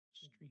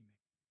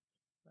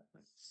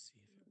Let's see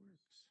if it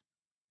works.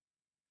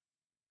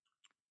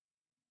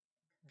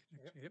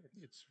 Yep,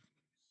 it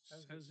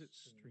says it's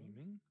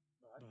streaming,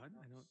 but I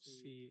don't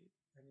see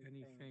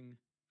anything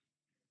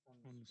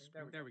on the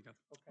screen. There we go.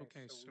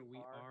 Okay, so we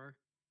are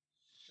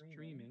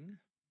streaming.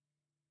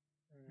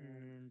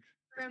 And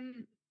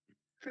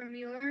from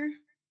your,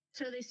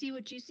 so they see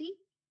what you see?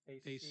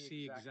 They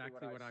see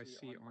exactly what I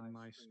see on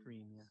my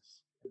screen,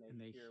 yes. And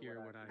they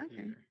hear what I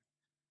hear.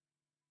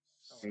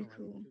 So Very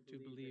cool. I do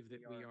believe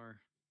that we are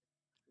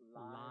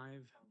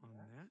live on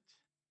that.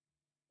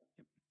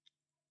 Yep.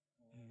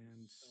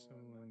 And so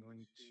I'm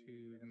going to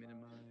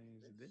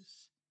minimize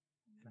this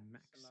and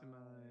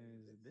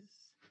maximize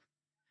this.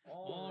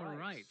 All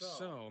right.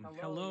 So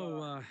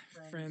hello,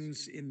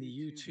 friends in the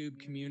YouTube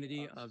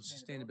community of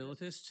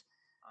sustainabilitists.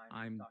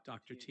 I'm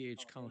Dr.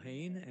 T.H.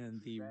 Culhane,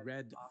 and the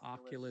red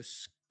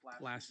Oculus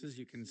glasses,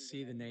 you can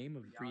see the name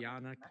of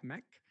Brianna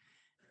Kmec,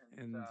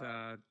 and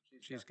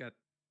she's got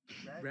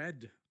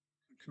red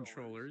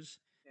controllers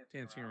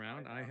dancing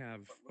around. I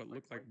have what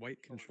look like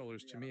white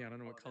controllers to me. I don't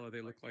know what color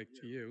they look like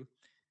to you.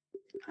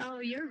 Oh,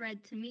 you're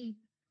red to me.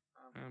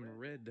 I'm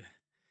red.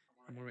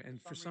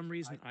 And for some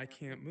reason, I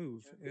can't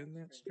move. Isn't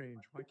that strange?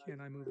 Why can't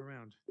I move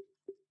around?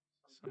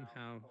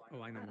 Somehow,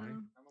 oh, I know why.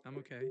 I'm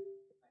okay.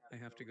 I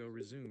have to go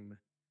resume.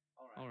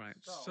 All right,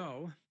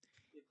 so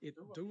it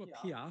do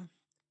appear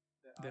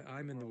that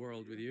I'm in the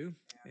world with you,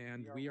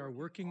 and we are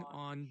working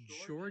on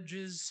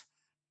George's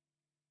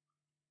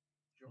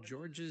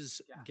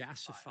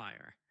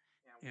gasifier.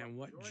 And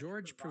what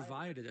George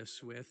provided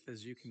us with,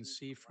 as you can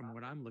see from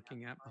what I'm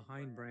looking at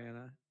behind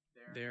Brianna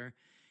there,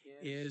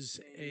 is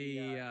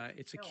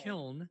it's a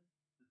kiln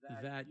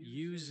that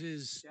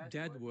uses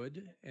dead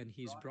wood, and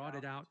he's brought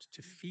it out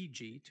to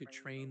Fiji to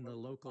train the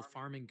local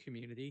farming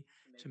community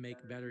to make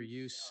better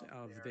use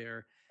of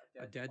their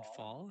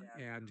deadfall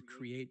and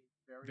create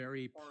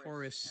very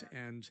porous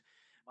and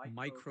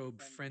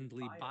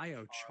microbe-friendly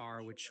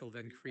biochar, which will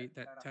then create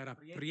that terra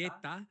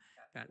prieta,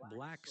 that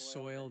black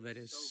soil that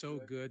is so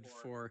good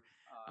for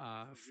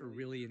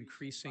really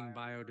increasing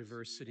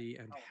biodiversity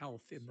and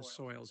health in the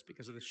soils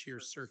because of the sheer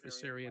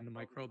surface area and the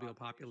microbial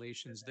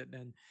populations that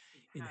then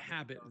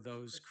inhabit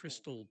those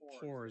crystal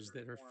pores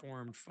that are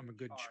formed from a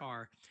good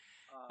char.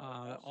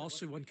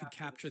 Also, one could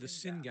capture the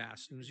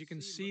syngas. And as you can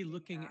see,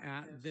 looking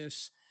at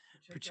this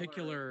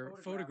particular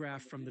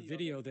photograph from the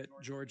video that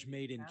George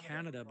made in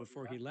Canada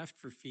before he left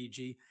for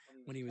Fiji,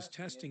 when he was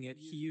testing it,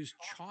 he used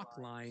chalk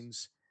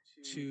lines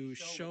to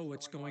show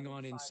what's going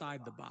on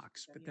inside the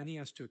box. But then he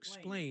has to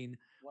explain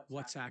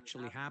what's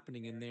actually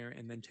happening in there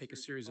and then take a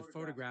series of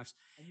photographs.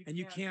 And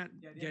you can't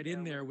get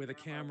in there with a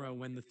camera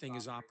when the thing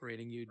is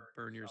operating. You'd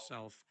burn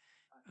yourself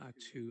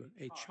to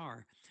a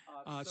char.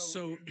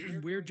 So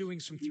we're doing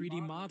some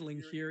 3D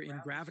modeling here in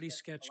Gravity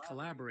Sketch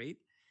Collaborate.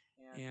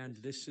 And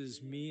this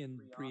is me and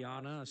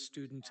Brianna, a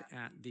student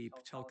at the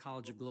Patel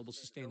College of Global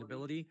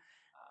Sustainability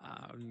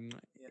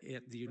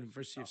at the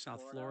University of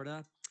South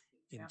Florida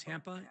in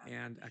Tampa,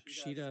 and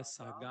Akshita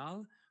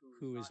Sahgal,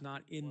 who is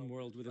not in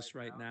world with us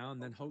right now.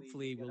 And then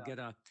hopefully we'll get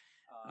a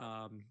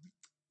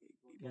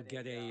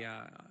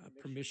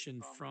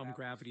permission from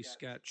Gravity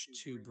Sketch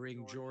to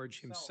bring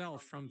George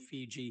himself from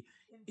Fiji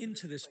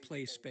into this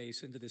play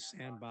space, into this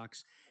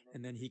sandbox,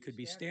 and then he could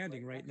be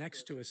standing right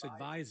next to us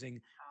advising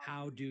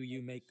how do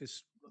you make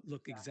this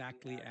look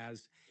exactly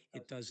as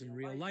it does in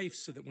real life,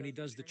 so that when he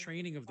does the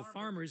training of the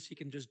farmers, he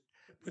can just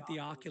put the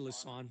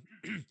Oculus on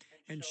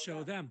and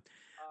show them.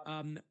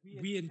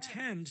 We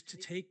intend to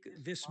take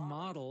this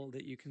model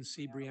that you can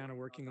see Brianna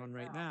working on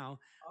right now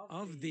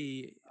of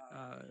the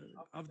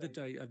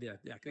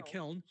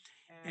kiln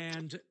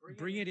and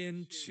bring it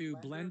into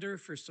Blender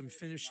for some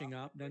finishing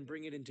up, then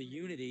bring it into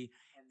Unity,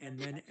 and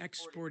then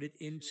export it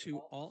into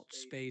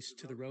AltspaceVR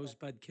to the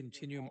Rosebud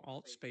Continuum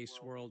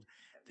AltspaceVR world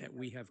that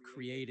we have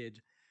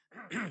created.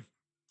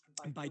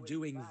 By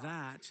doing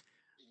that,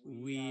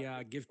 we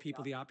give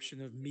people the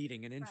option of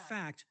meeting. And in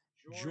fact,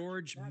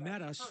 George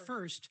met us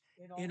first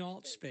in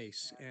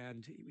AltspaceVR,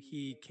 and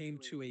he came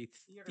to a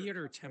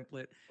theater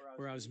template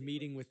where I was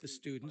meeting with the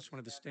students, one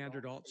of the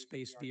standard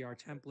AltspaceVR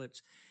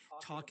templates,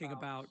 talking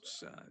about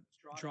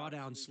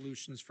drawdown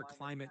solutions for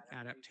climate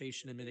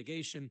adaptation and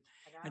mitigation,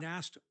 and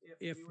asked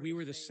if we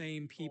were the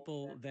same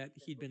people that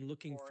he'd been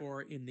looking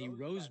for in the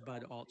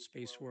Rosebud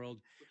AltspaceVR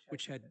world,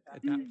 which had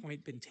at that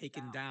point been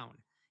taken down.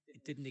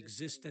 It didn't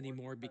exist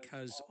anymore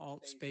because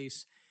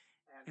AltspaceVR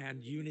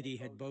and Unity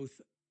had both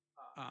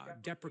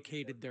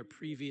deprecated their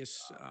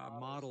previous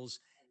models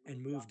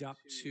and moved up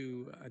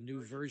to a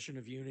new version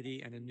of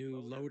Unity and a new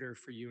loader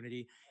for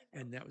Unity,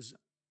 and that was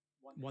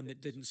one that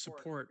didn't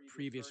support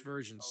previous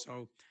versions.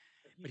 So,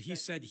 but he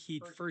said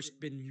he'd first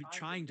been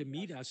trying to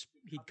meet us.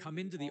 He'd come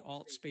into the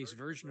AltspaceVR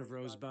version of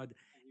Rosebud,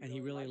 and he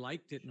really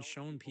liked it and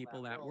shown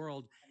people that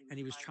world, and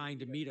he was trying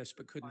to meet us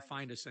but couldn't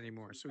find us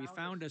anymore. So he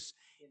found us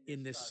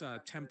in this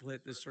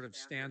template, this sort of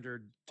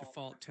standard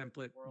default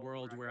template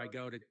world where I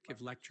go to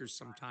give lectures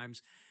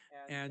sometimes.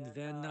 And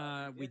then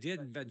we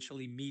did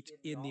eventually meet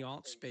in the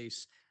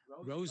AltspaceVR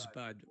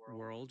Rosebud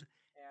world.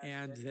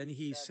 And then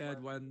he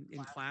said when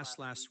in class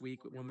last week,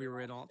 when we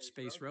were at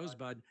AltspaceVR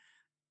Rosebud,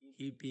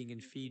 he being in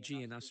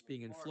Fiji and us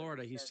being in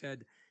Florida, he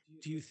said,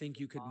 do you think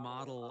you could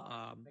model,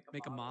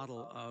 make a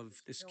model of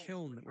this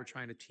kiln that we're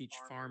trying to teach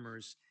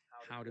farmers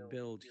how to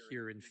build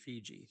here in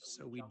Fiji?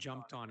 So we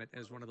jumped on it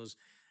as one of those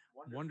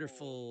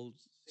wonderful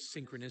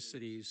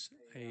synchronicities,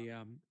 a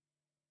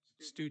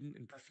student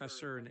and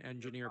professor and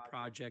engineer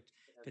project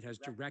that has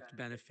direct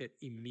benefit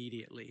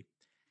immediately.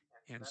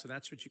 And so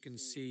that's what you can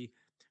see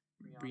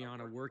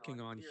Brianna working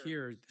on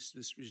here.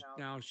 This was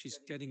now she's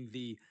getting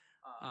the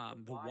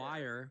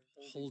wire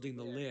holding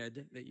the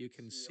lid that you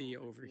can see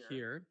over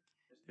here.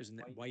 There's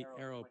a white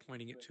arrow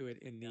pointing it to it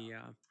in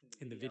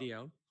the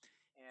video,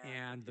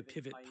 and the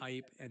pivot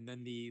pipe, and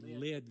then the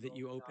lid that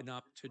you open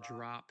up to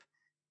drop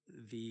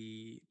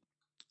the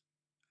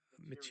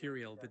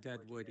material, the dead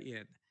wood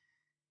in.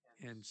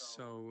 And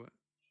so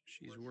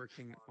she's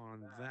working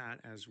on that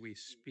as we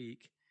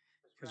speak,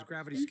 because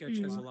Gravity Sketch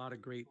has a lot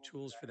of great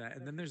tools for that.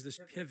 And then there's this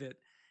pivot,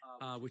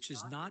 which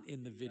is not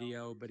in the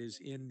video, but is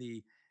in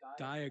the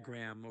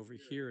diagram over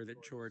here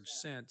that George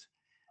sent,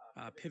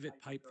 pivot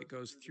pipe that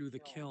goes through the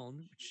kiln,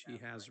 which she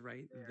has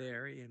right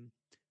there in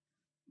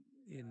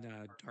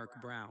dark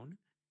brown.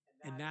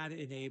 And that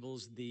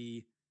enables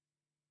the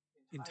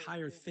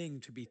entire thing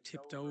to be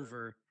tipped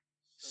over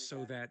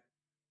so that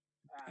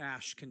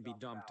ash can be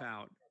dumped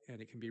out and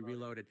it can be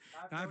reloaded.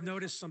 Now, I've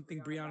noticed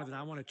something, Brianna, that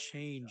I want to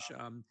change.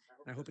 And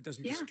I hope it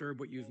doesn't disturb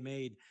what you've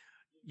made.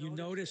 You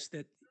notice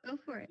that Go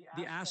for it.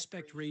 the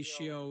aspect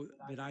ratio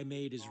that I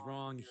made is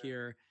wrong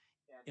here,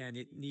 and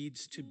it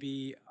needs to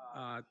be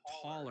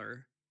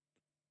taller.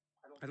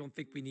 I don't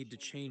think we need to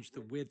change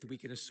the width. We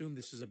can assume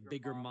this is a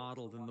bigger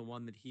model than the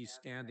one that he's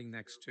standing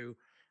next to.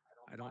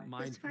 I don't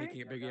mind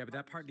making it bigger, yeah, but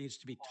that part needs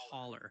to be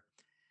taller.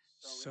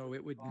 So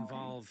it would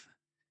involve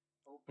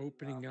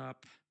opening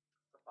up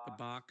the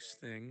box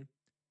thing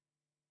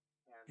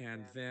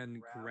and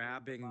then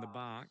grabbing the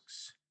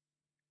box,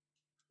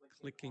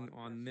 clicking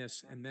on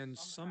this, and then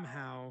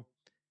somehow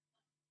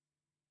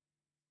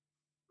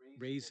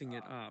raising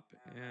it up.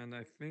 And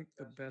I think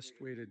the best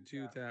way to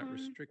do that,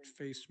 restrict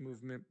face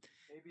movement.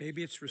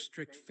 Maybe it's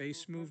restrict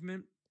face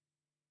movement.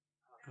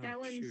 That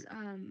one's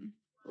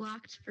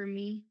locked for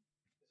me.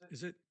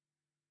 Is it?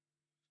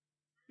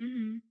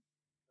 Mm-hmm.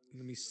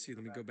 Let me see.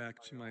 Let me go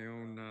back to my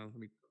own. Let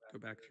me go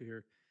back to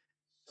here.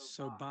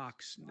 So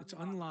box, it's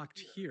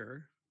unlocked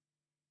here.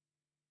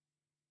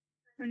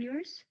 On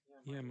yours?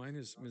 Yeah, mine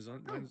is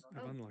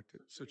I've unlocked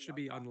it. So it should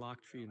be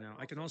unlocked for you now.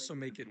 I can also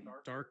make it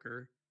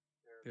darker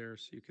there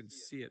so you can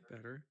see it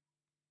better.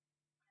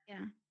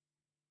 Yeah.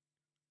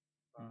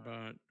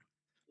 But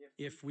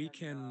if we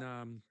can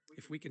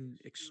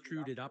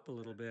extrude it up a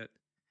little bit,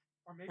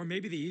 or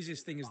maybe the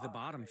easiest thing is the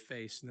bottom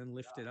face and then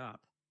lift it up.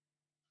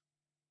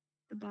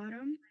 The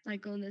bottom,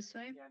 like going this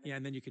way? Yeah,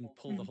 and then you can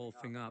pull the whole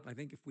thing up. I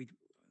think if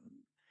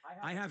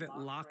I have it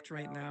locked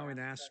right now in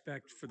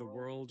aspect for the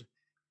world,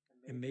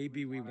 and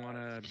maybe we want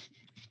to,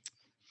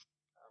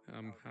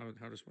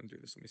 how does one do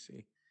this? Let me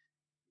see.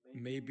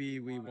 Maybe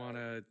we want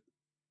to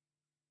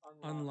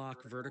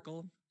unlock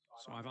vertical.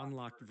 So I've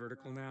unlocked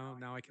vertical now.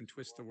 Now I can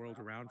twist the world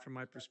around from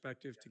my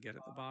perspective to get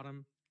at the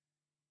bottom.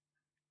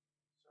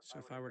 So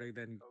if I were to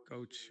then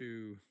go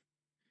to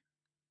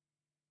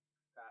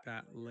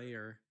that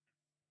layer,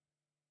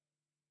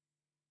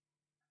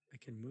 I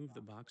can move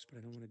the box, but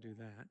I don't want to do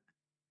that.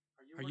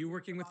 Are you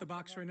working with the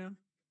box right now?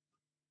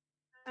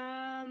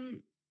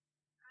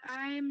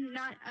 I'm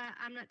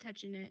not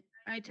touching it.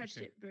 I touched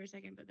it for a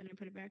second, but then I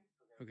put it back.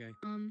 Okay.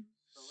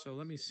 So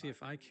let me see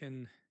if I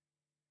can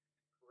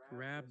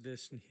grab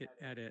this and hit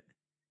edit.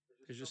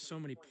 There's just so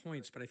many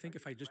points, but I think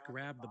if I just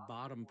grab the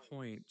bottom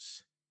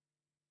points,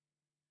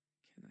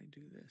 can I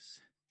do this?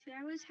 See,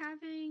 I was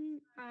having,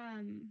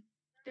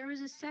 there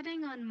was a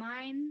setting on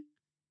mine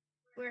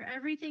where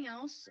everything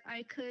else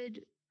I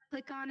could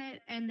click on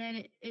it, and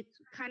then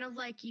it's kind of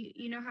like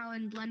you know how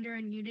in Blender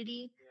and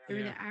Unity there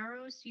are the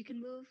arrows you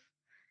can move.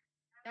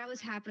 That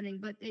was happening,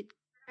 but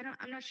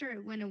I'm not sure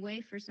it went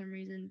away for some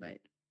reason, but.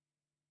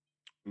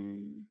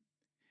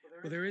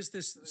 Well, there is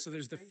this, so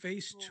there's the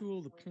face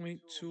tool, the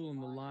point tool,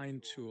 and the line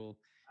tool.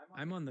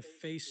 I'm on the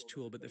face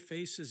tool, but the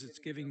faces it's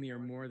giving me are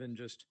more than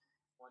just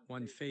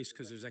one face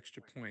because there's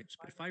extra points.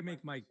 But if I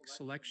make my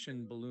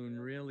selection balloon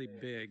really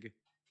big,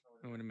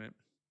 oh, wait a minute.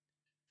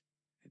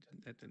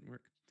 That didn't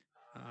work.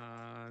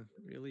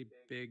 Really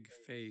big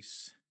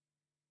face.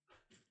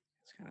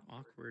 It's kind of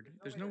awkward.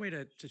 There's no way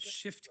to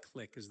shift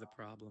click is the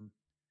problem,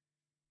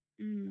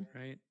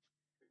 right?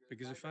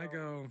 Because if I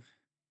go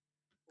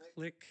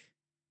click,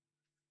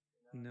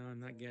 no, I'm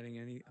not getting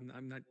any.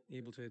 I'm not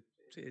able to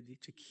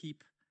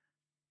keep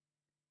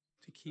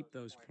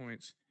those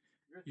points.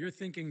 You're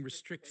thinking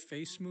restrict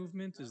face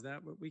movement? Is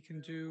that what we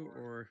can do,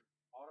 or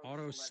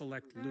auto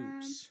select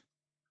loops?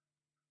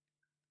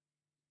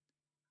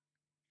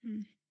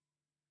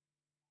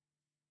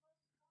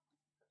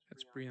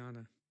 That's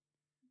Brianna.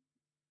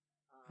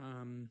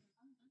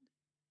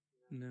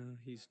 No,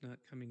 he's not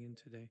coming in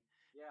today.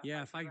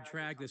 Yeah, if I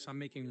drag this, I'm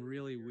making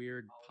really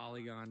weird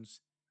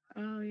polygons.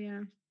 Oh,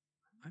 yeah.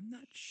 I'm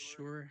not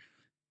sure.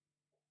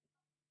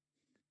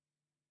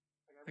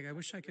 Like, I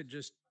wish I could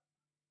just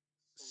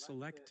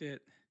select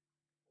it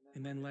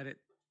and then let it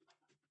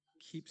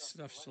keep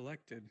stuff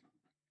selected.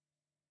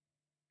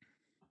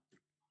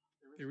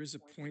 There is a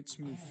points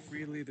move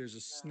freely. There's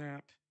a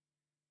snap.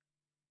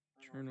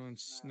 Turn on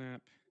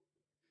snap.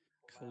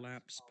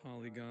 Collapse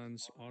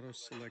polygons. Auto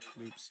select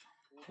loops.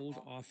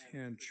 Hold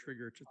offhand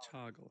trigger to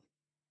toggle.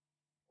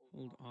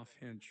 Hold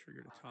offhand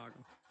trigger to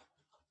toggle.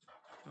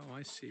 Oh,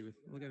 I see.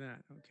 Look at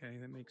that. Okay,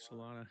 that makes a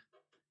lot of...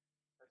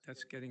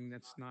 That's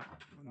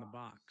not on the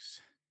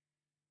box.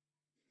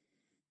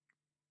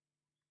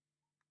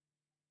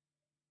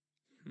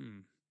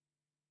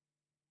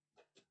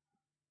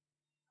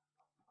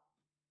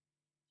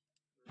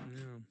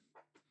 No.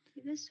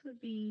 This would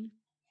be...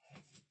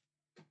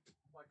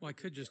 Well, I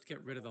could just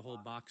get rid of the whole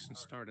box and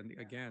start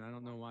again. I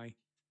don't know why.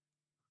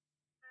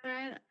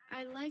 But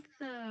I like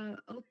the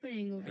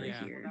opening over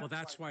here. Well,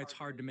 that's why it's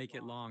hard to make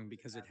it long,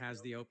 because it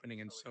has the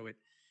opening, and so it...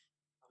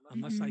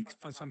 Unless I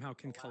somehow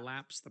can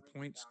collapse the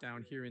points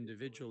down here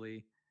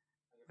individually,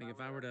 like if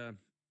I were to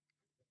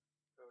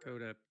go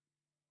to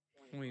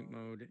point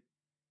mode,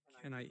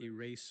 can I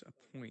erase a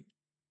point?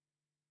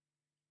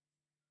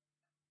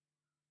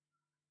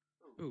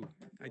 Ooh,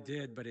 I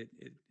did, but it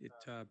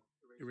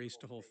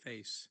erased a whole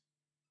face.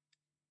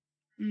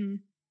 Okay,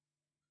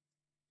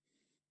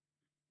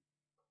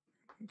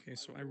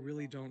 so I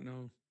really don't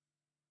know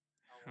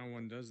how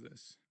one does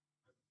this.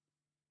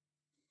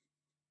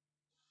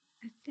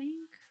 I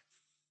think...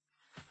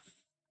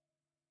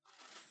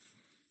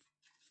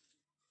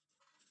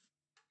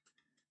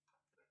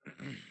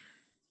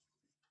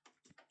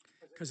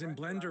 Because in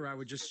Blender, I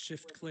would just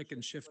shift click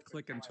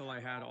until I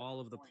had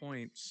all of the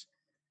points,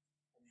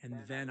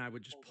 and then I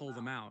would just pull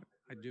them out.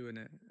 I'd do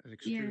an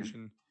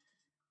extrusion.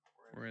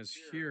 Whereas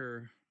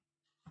here,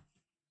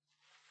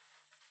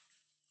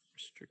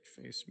 restrict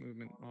face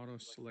movement, auto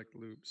select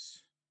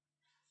loops.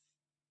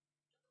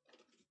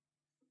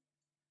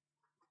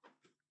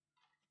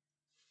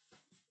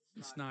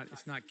 It's not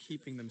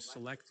keeping them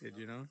selected,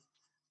 you know?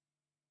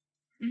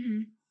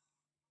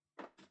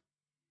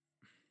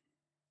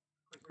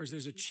 Of course,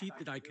 there's a cheat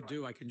that I could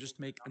do. I can just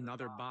make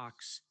another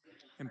box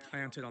and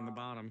plant it on the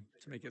bottom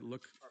to make it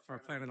look, or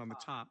plant it on the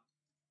top.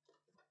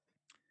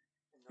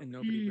 And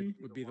nobody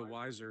would be the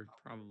wiser,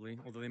 probably.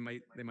 Although they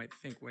might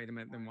think, wait a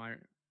minute, then why are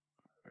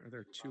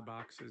there two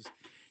boxes?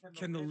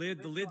 Can the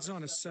lid's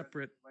on a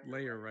separate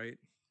layer, right?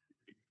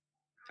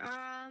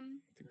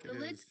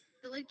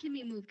 The lid can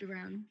be moved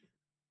around.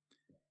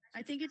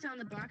 I think it's on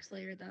the box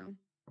layer, though.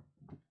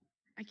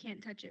 I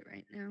can't touch it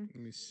right now.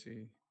 Let me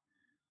see.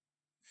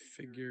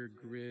 Figure,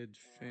 grid,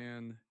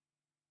 fan.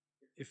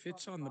 If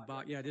it's on the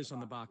box, yeah, it is on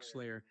the box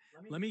layer.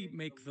 Let me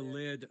make the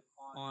lid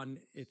on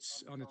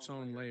its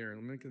own layer.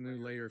 Let me make a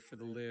new layer for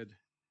the lid.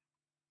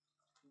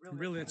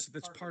 Really,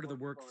 that's part of the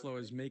workflow,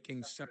 is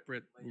making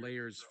separate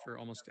layers for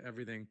almost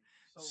everything.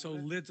 So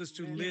let's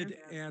do lid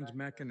and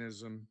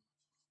mechanism.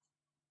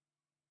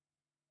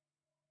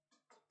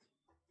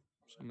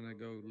 So I'm going to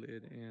go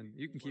lid and...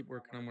 You can keep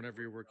working on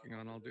whatever you're working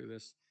on. I'll do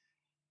this.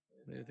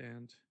 Lid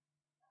and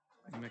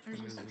mechanism.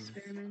 I'm just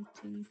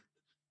experimenting.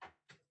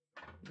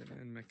 Lid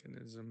and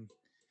mechanism.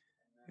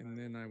 And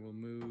then I will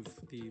move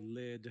the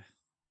lid.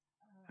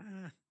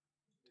 Didn't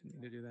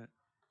need to do that.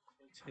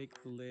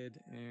 Take the lid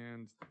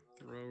and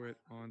throw it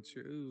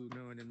onto... Ooh,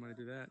 no, I didn't want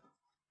to do that.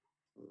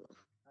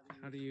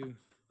 How do you...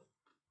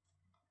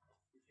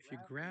 If you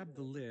grab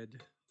the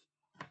lid...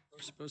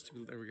 You're supposed to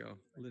be... There we go.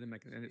 Lid and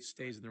mechanism. And it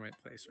stays in the right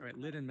place. All right,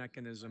 lid and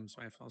mechanism.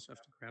 So I also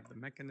have to grab the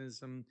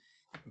mechanism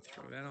and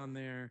throw that on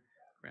there.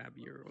 Grab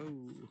your...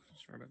 Oh,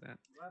 sorry about that.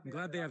 I'm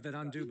glad they have that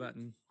undo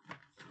button.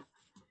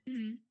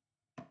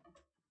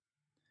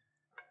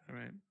 All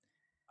right.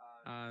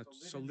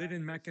 So lid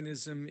and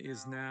mechanism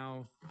is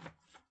now...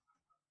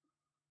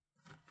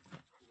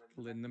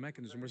 Lid and the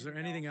mechanism. Was there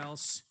anything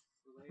else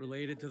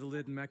related to the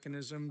lid and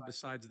mechanism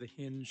besides the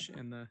hinge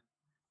and the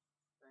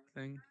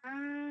thing?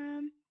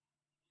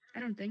 I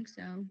don't think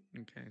so.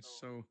 Okay,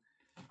 so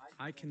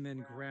I can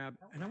then grab,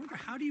 and I wonder,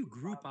 how do you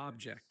group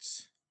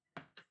objects?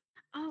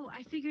 Oh,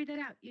 I figured that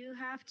out. You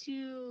have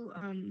to,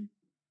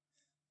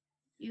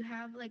 you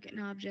have like an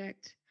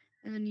object,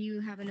 and then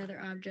you have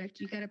another object.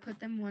 You got to put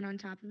them one on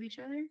top of each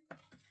other,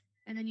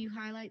 and then you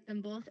highlight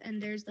them both,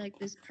 and there's like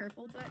this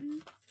purple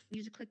button. You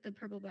just click the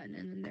purple button,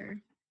 and then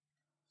they're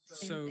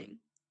same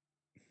thing.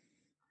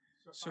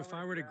 So if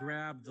I were to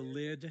grab the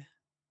lid,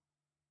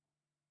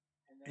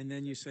 and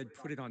then you said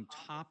put it on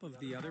top of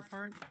the other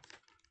part?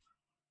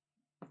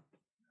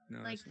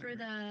 No, like for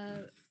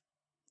the...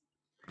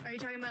 Are you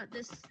talking about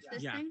this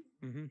thing?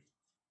 Mm-hmm.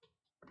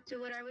 So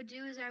what I would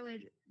do is I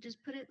would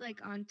just put it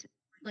like on,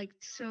 like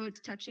so it's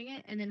touching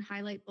it, and then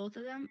highlight both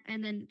of them,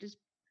 and then just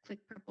click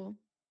purple,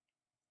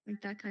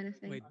 like that kind of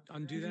thing. Wait,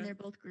 undo and that? They're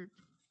both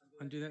grouped.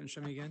 Undo that and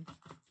show me again.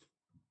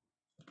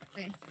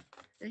 Okay,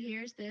 so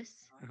here's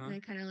this, and I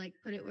kind of like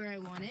put it where I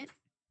want it.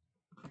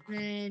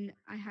 Then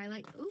I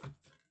highlight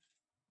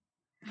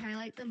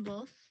them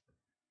both,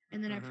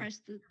 and then I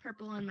press the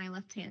purple on my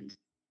left hand.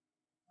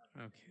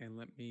 Okay,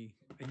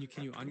 and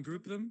can you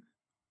ungroup them?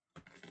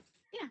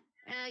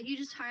 Yeah, you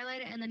just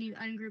highlight it and then you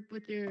ungroup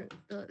with the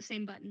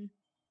same button.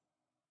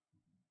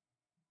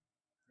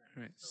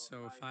 All right,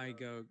 so if I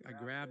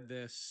grab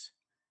this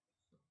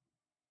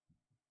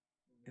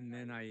and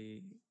then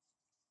I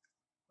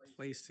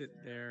place it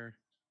there,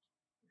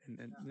 and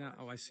then now,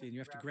 oh, I see. And you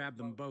have to grab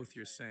them both,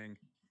 you're saying.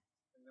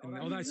 And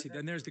oh, I see.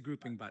 Then there's the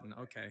grouping button.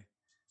 Okay.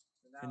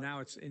 And now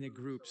it's in a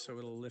group, so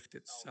it'll lift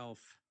itself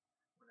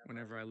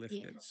whenever I lift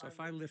it. So if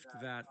I lift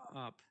that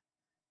up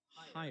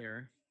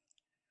higher,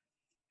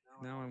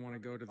 now I want to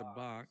go to the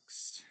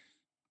box.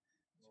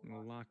 So I'm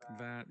going to lock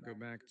that, go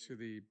back to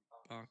the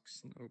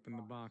box and open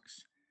the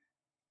box.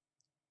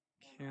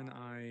 Can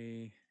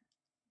I,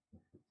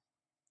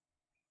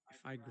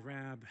 if I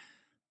grab,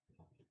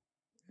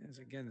 as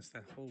again, it's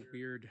that whole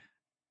weird,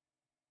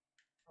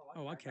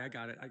 oh, okay, I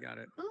got it.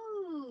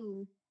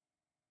 Ooh.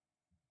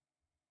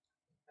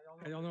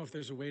 I don't know if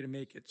there's a way to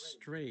make it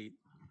straight.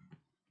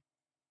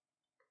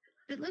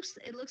 It looks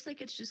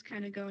like it's just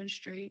kind of going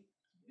straight.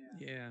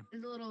 Yeah.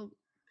 It's a little,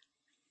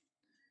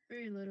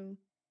 very little.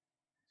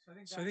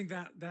 So I think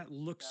that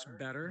looks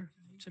better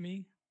to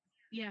me.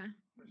 Yeah.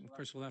 Of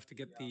course, we'll have to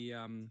get the,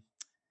 let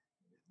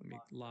me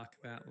lock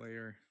that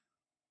layer,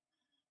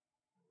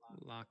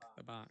 lock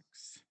the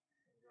box,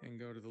 and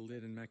go to the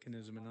lid and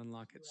mechanism and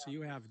unlock it. So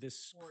you have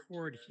this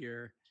cord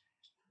here.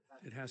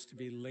 It has to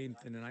be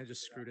lengthened, and I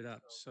just screwed it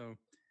up. So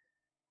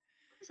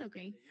It's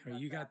okay.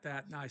 you got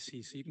that. Now I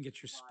see. So you can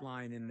get your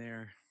spline in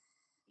there.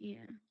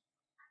 Yeah.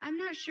 I'm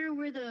not sure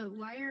where the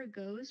wire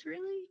goes,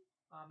 really.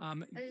 I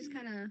just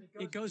kind of...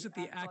 It goes at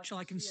the actual,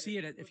 I can see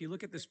it. If you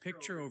look at this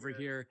picture over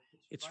here,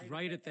 it's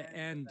right at the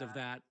end of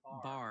that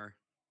bar,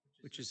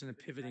 which is in a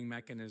pivoting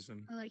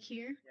mechanism. Oh, like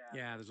here?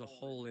 Yeah, there's a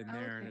hole in Oh,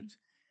 there, okay. and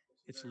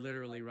it's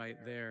literally right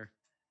there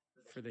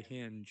for the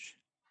hinge.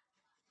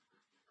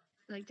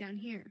 Like down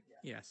here?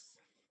 Yes.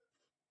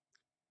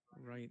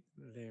 Right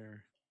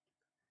there.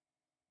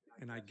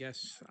 And I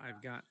guess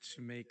I've got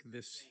to make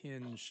this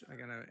hinge, I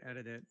got to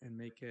edit it and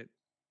make it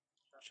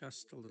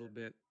just a little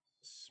bit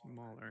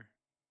smaller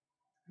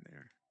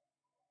there.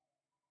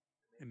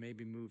 And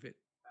maybe move it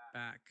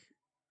back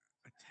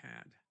a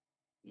tad.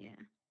 Yeah.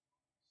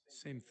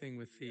 Same thing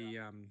with the,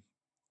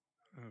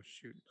 oh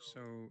shoot. So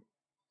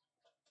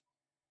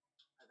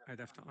I'd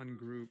have to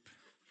ungroup.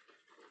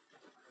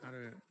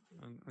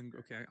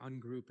 Okay, I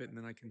ungroup it, and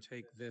then I can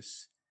take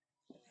this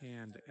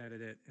and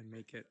edit it and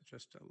make it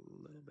just a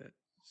little bit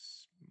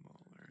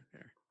smaller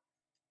there.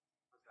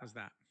 How's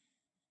that?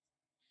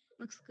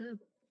 Looks good.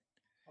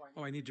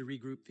 Oh, I need to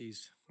regroup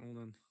these. Hold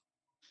on.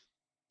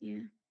 Yeah.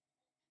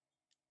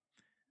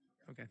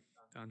 Okay,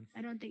 done.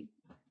 I don't think...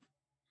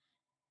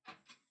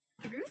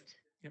 They're grouped?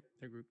 Yep,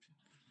 they're grouped.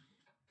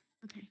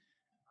 Okay.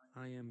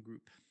 I am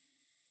group.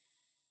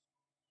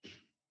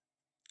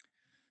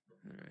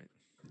 All right,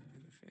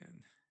 and the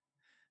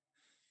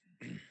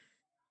fan.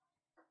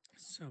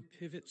 So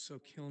pivot so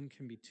kiln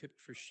can be tipped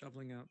for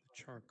shoveling out the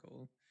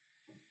charcoal.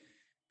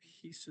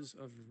 Pieces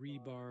of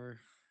rebar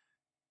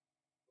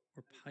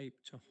or pipe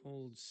to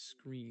hold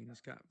screen. It's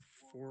got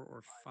 4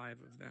 or 5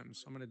 of them,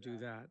 so I'm going to do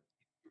that.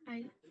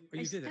 I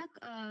you did stuck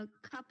a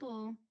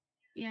couple.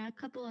 Yeah, a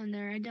couple in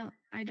there.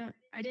 I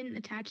didn't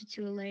attach it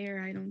to a layer,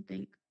 I don't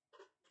think.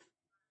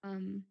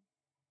 Can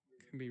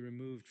be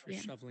removed for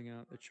shoveling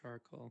out the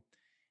charcoal.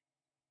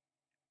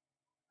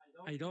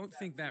 I don't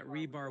think that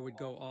rebar would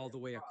go all the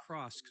way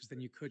across, because then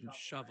you couldn't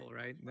shovel,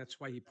 right? And that's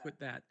why he put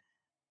that.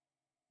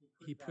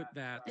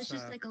 It's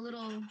just like a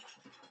little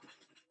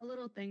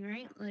thing,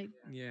 right? Like,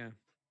 yeah,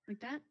 like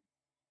that.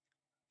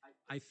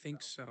 I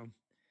think so.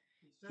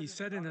 He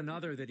said in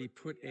another that he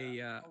put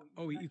a,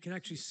 oh, you can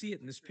actually see it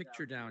in this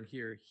picture down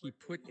here. He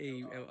put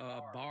a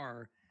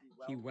bar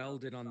he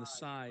welded on the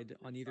side,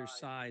 on either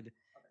side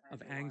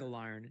of angle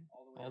iron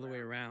all the way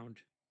around.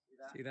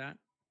 See that?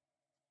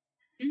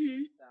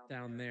 Mm-hmm.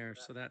 Down there.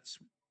 So that's,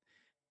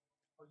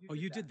 oh,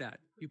 you did that.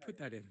 You put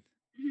that in.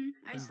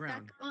 Mm-hmm. In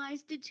brown. Well, I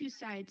did 2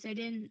 sides. I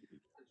didn't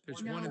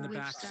There's know one in the which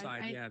back side.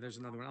 side. Yeah, there's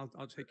another one.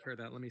 I'll take care of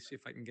that. Let me see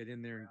if I can get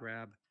in there and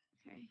grab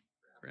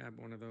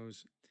one of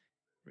those.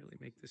 Really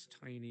make this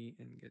tiny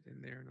and get in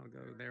there, and I'll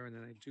go there, and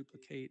then I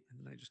duplicate, and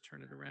then I just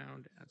turn it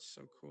around. That's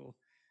so cool.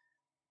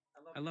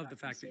 I love the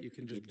fact that you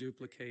can just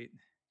duplicate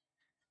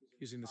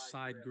using the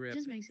side grip. It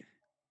just makes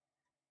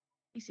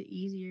it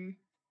easier.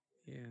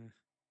 Yeah.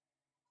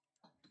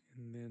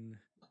 And then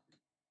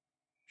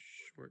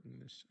shorten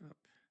this up.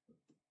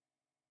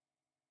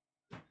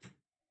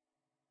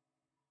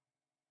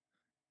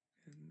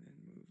 And then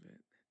move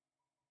it.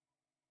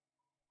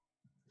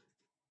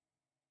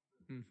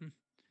 Mm-hmm.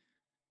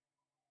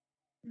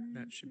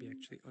 That should be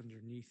actually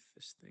underneath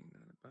this thing,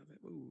 not above it.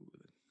 Ooh,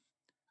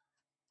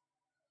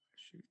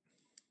 shoot.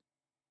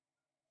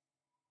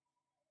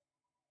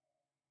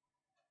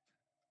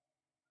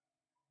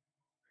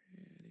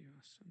 Pretty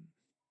awesome.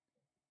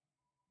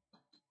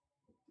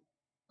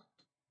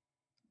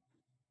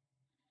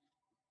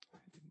 I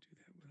didn't do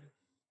that well.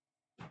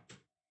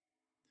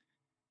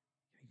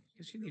 I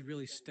guess you need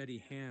really steady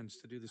hands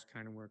to do this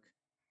kind of work.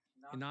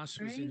 Inas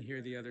was in Right?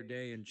 here the other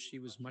day, and she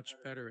was much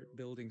better at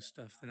building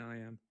stuff than I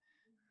am.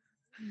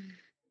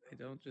 I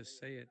don't just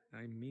say it,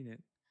 I mean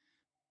it.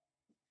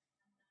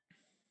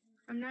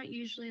 I'm not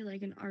usually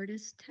like an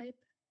artist type,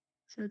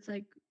 so it's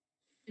like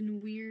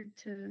been weird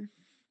to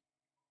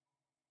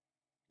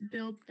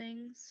build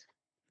things,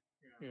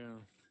 Yeah.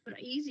 but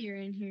easier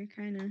in here,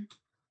 kind of.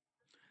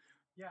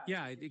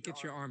 Yeah, it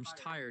gets your arms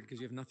tired because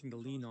you have nothing to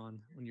lean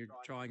on. When you're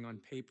drawing on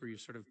paper, you're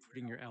sort of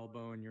putting your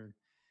elbow and your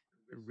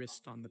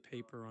wrist on the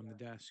paper on the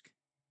desk.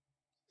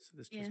 So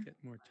this Yeah. just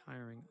gets more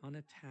tiring.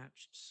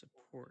 Unattached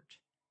support.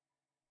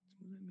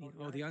 What does that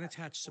mean? Oh, the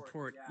unattached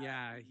support.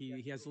 Yeah,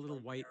 he has a little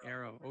white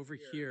arrow over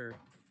here.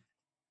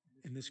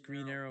 And this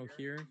green arrow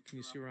here, can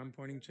you see where I'm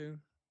pointing to?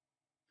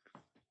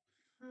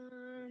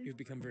 You've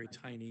become very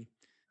tiny,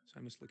 so I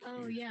must look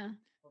Oh, huge. yeah.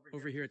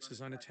 Over here it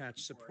says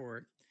unattached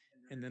support,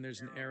 and then there's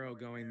an arrow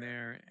going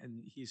there,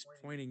 and he's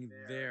pointing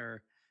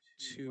there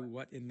to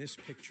what in this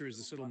picture is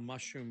this little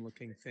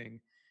mushroom-looking thing,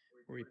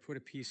 where we put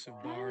a piece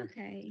of bar.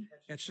 Okay.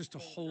 That's just to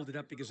hold it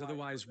up, because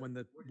otherwise when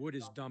the wood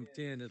is dumped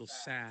in, it'll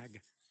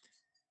sag.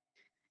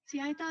 See,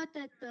 I thought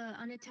that the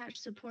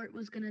unattached support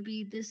was gonna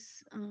be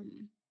this,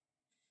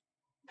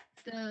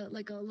 the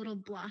like a little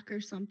block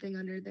or something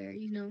under there,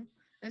 you know?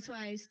 That's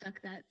why I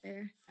stuck that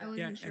there. I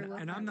wasn't sure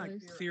what and that I'm not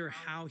was. clear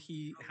how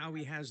he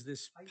has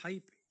this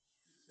pipe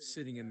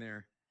sitting in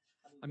there.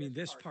 I mean,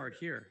 this part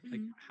here,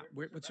 like,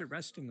 what's it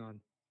resting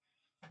on?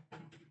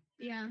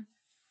 Yeah.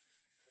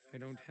 I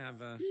don't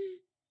have a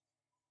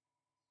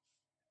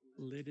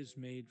lid is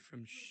made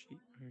from sheet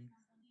iron.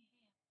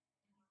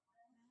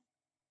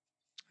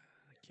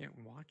 I can't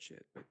watch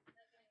it, but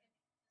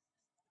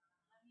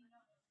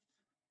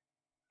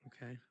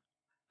okay.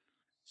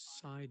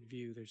 Side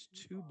view, there's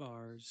 2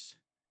 bars.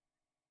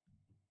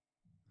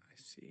 I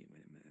see,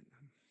 wait a minute.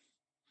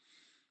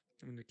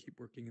 I'm gonna keep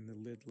working in the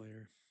lid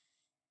layer.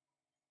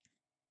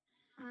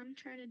 I'm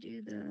trying to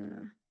do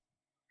the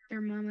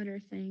thermometer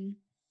thing.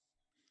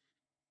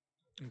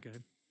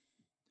 Okay.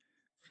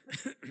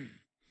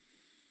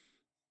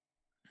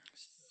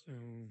 So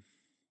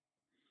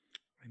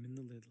I'm in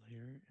the lid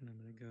layer, and I'm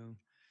gonna go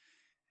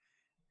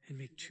and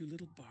make 2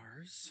 little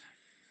bars.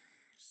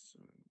 So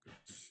I'm going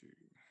to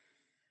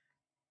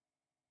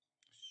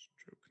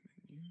stroke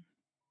menu.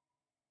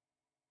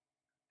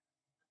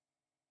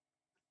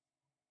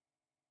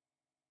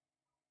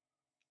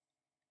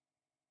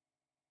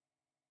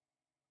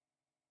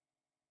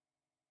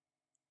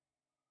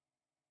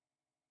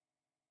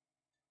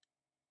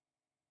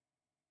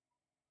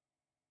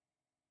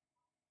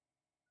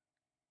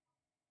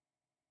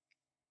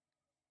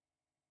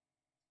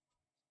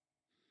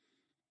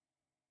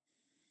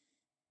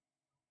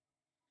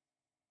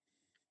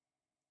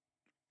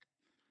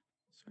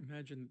 So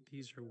imagine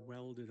these are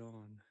welded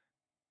on.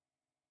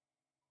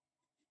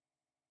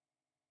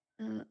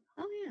 Oh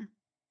yeah.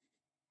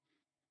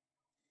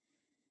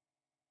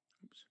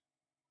 Oops.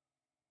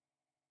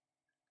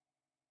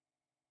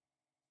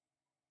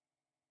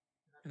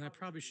 And I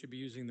probably should be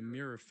using the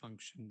mirror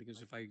function,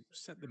 because if I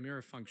set the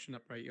mirror function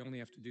up right, you only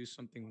have to do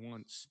something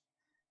once.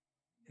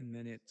 And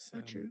then it's...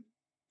 Oh, true.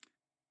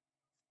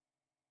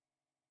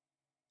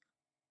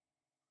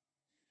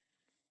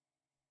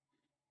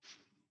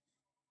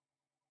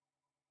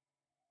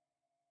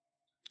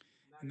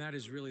 and that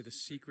is really the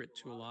secret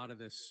to a lot of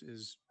this,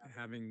 is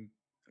having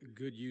a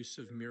good use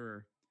of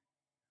mirror,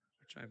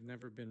 which I've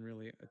never been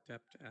really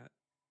adept at.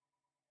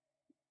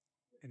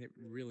 And it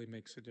really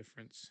makes a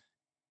difference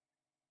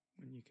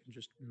when you can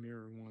just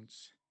mirror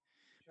once.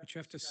 But you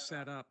have to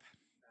set up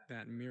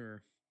that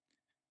mirror.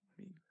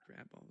 Let me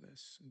grab all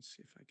this and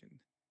see if I can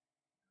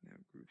now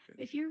group it.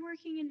 If you're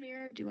working in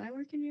mirror, do I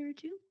work in mirror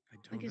too? I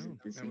don't Like, is know.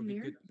 it the That same would be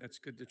mirror? good. That's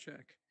good to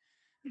check.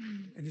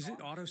 And is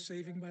it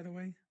auto-saving, by the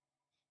way?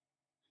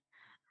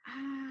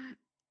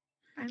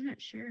 I'm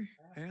not sure.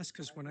 I ask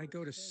because when I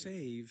go to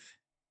save,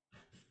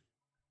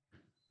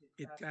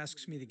 it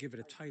asks me to give it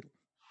a title.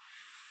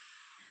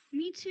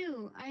 Me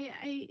too.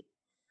 I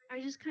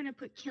just kind of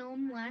put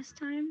kiln last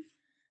time.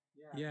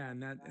 Yeah,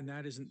 and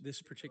that isn't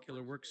this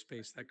particular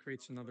workspace. That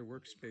creates another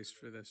workspace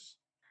for this.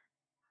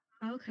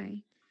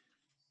 Okay.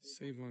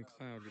 Save on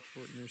cloud,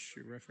 report an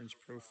issue, reference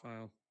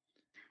profile.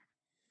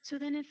 So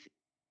then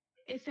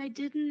if I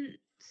didn't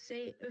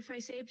say, if I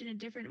saved in a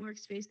different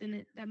workspace,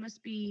 then that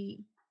must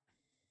be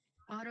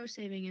auto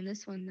saving in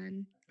this one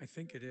then. I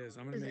think it is.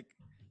 I'm going to make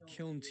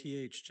kiln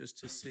th just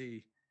to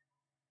see.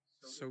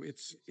 So it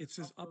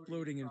says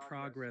uploading in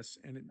progress,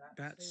 and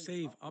that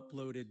save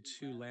uploaded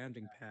to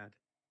landing pad,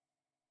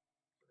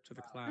 to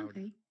the cloud.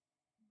 Okay.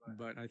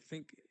 But I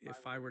think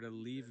if I were to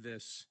leave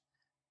this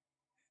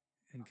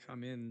and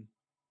come in,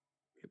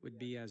 it would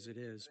be as it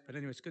is. But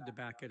anyway, it's good to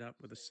back it up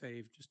with a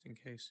save just in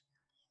case.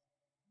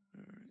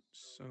 All right,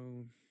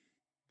 so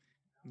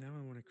now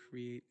I want to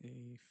create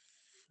a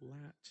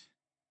flat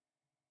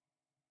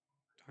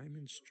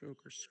diamond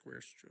stroke or square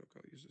stroke.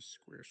 I'll use a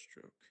square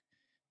stroke.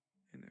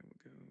 And I will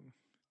go and make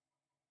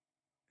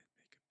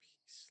a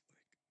piece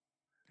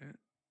like that.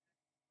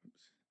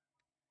 Oops.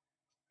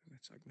 Oh,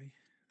 that's ugly.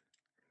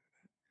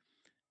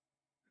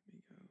 Let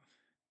me go.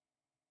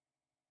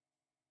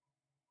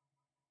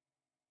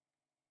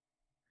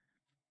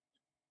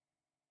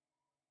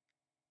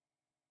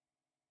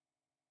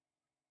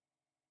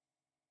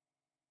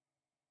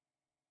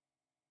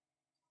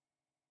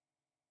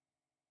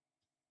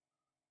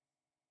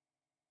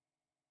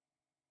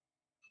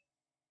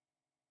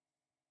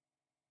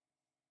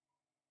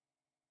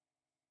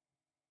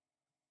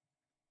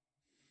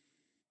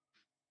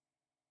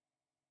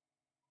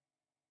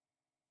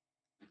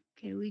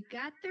 Okay, we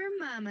got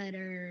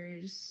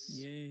thermometers.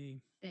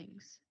 Yay.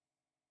 Things.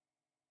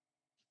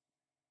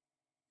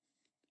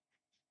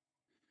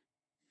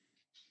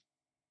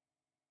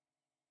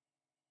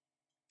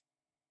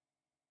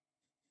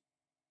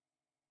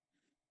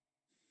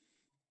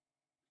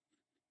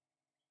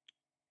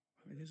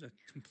 It is a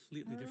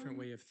completely different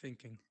way of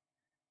thinking.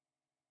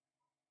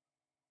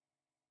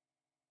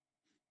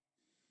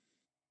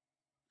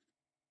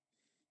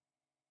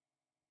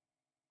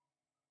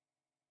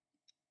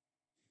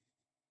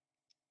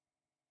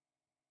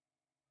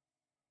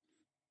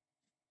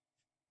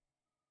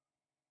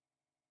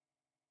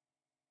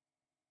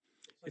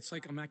 It's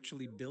like I'm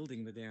actually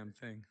building the damn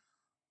thing.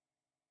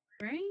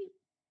 Right?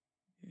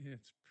 Yeah,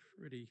 it's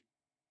pretty.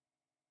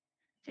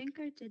 I think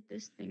I did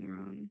this thing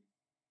wrong.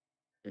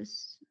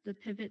 The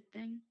pivot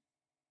thing.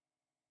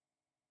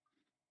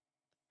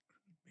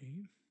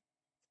 Me.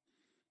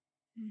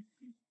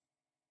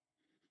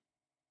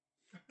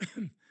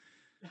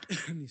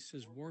 He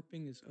says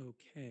warping is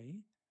okay.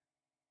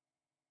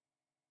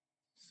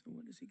 So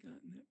what has he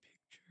got in that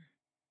picture?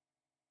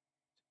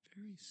 It's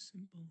very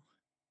simple.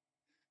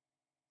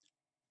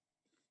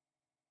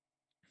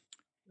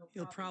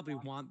 He'll probably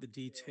want the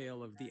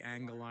detail of the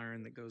angle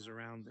iron that goes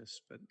around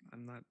this, but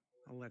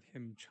I'll let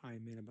him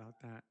chime in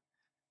about that.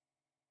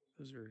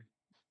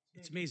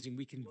 It's amazing.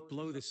 We can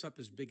blow this up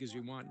as big as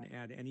we want and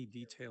add any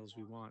details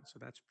we want. So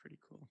that's pretty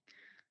cool.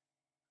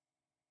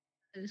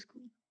 That is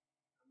cool.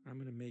 I'm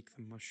going to make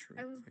the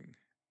mushroom thing.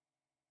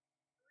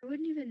 I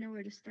wouldn't even know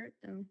where to start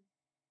though.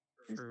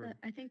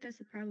 I think that's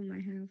the problem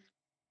I have.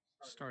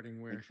 Starting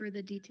where? Like for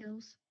the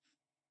details.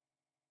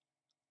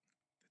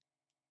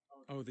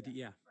 Oh,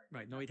 yeah,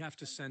 right. No, he'd have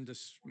to send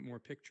us more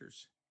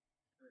pictures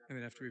and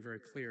it'd have to be very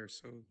clear.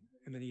 So,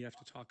 and then he'd have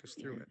to talk us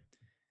through it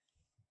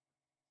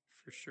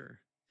for sure.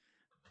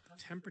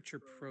 Temperature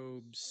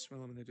probes.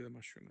 Well, I'm going to do the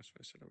mushroom. That's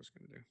what I said I was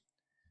going to do.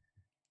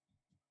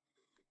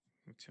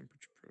 Oh,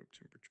 temperature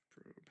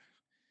probe.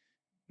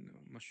 No,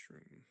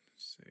 mushroom.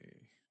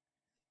 Say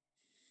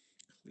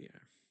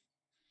clear.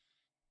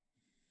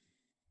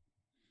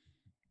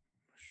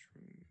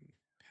 Mushroom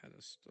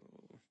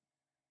pedestal.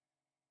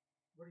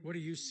 What do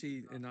you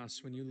see in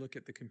us when you look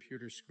at the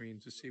computer screen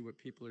to see what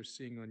people are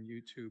seeing on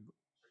YouTube?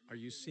 Are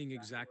you seeing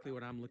exactly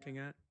what I'm looking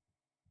at?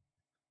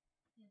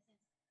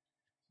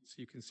 So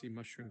you can see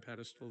mushroom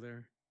pedestal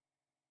there.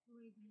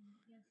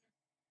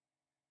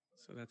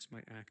 So that's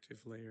my active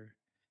layer.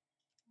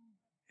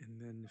 And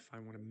then if I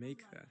want to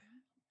make that,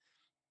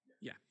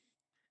 yeah.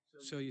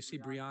 So you see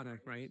Brianna,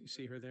 right? You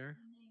see her there?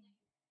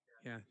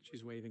 Yeah,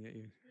 she's waving at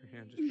you. Her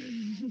hand just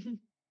waved.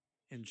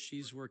 And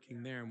she's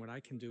working there. And what I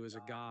can do as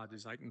a god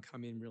is I can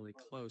come in really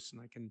close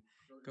and I can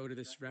go to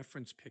this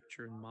reference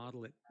picture and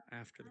model it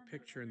after the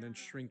picture and then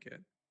shrink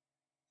it.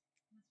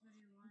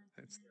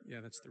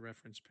 That's the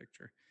reference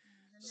picture.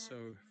 So,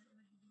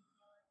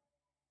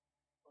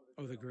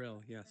 oh, the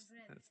grill. Yes,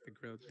 that's the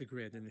grill, the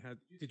grid. And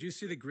did you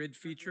see the grid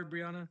feature,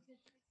 Brianna?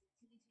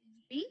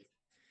 Me?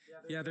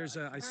 Yeah,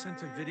 I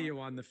sent a video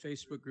on the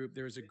Facebook group.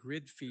 There's a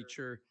grid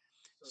feature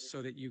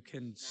so that you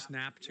can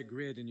snap to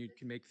grid and you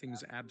can make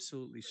things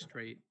absolutely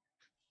straight.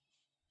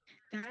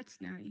 That's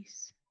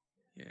nice.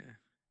 Yeah.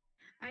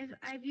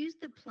 I've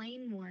used the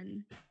plain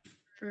one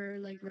for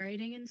like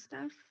writing and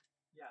stuff.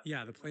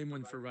 Yeah, the plain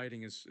one for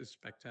writing is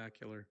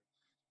spectacular.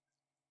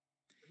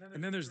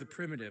 And then there's the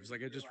primitives.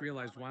 Like I just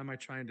realized, why am I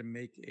trying to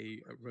make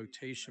a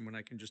rotation when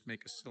I can just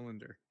make a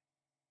cylinder?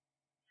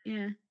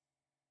 Yeah.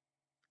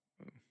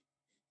 Oh.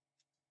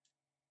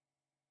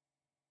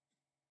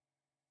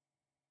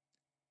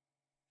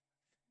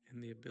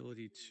 And the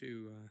ability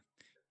to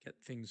get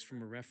things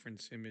from a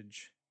reference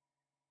image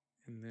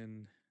and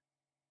then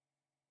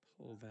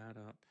pull that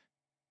up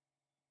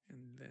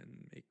and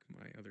then make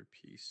my other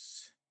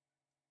piece,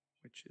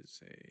 which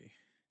is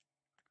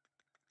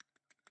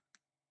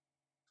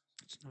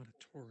it's not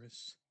a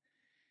torus.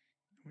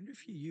 I wonder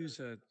if you use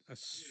a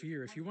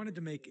sphere. If you wanted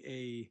to make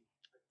a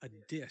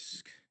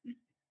disc,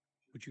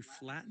 would you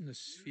flatten the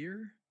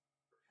sphere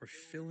or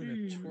fill in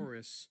a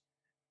torus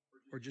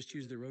or just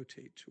use the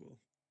rotate tool?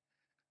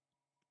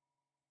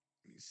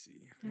 Let me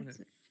see. I'm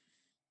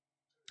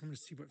gonna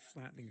see what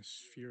flattening a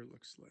sphere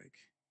looks like.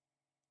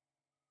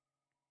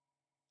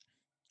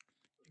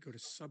 You go to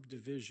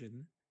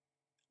subdivision.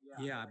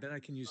 Yeah, I bet I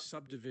can use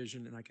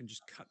subdivision and I can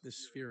just cut this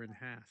sphere in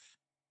half.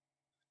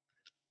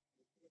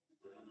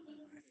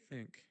 I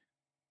think.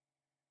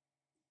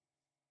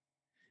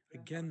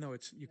 Again, though,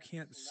 you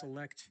can't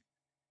select.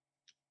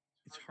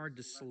 It's hard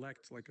to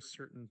select like a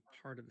certain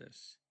part of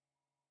this.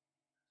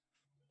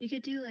 You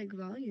could do like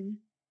volume.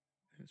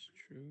 That's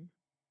true.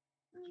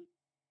 Oh,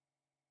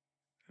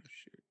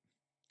 shoot.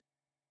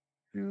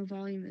 No,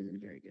 volume isn't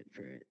very good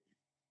for it.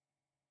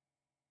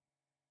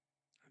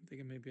 I'm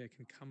thinking maybe I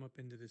can come up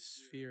into this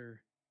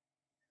sphere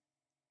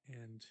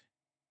and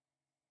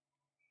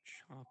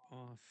chop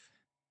off.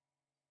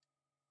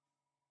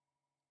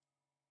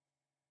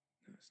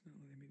 No, it's not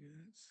letting me do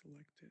that.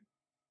 Select it.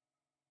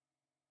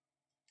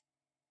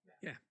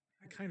 Yeah,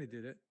 I kind of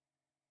did it.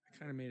 I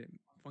kind of made it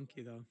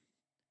funky though.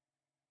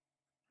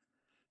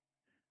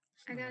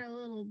 I got a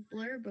little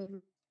blurb over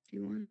if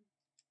you want.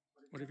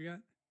 What have you got?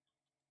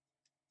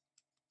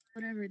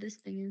 Whatever this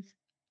thing is.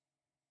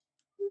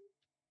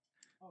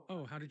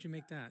 Oh, how did you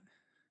make that?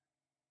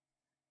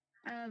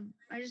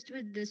 I just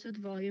did this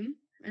with volume,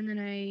 and then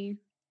I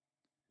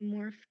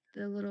morphed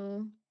the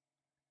little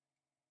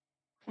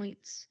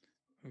points.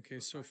 Okay,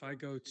 so if I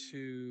go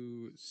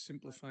to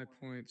simplify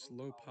points,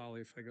 low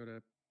poly, if I go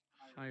to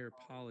higher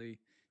poly,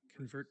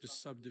 convert to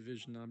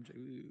subdivision object,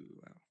 ooh,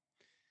 wow.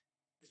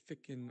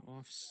 Thicken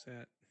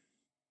offset.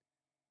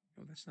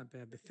 Oh, that's not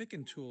bad. The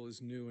thicken tool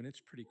is new and it's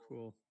pretty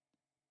cool.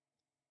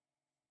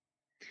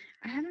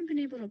 I haven't been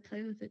able to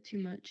play with it too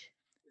much.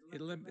 It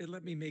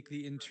let me make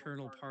the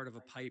internal part of a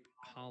pipe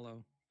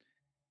hollow.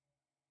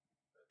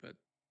 But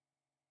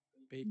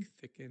bake,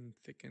 thicken,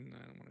 I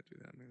don't want to do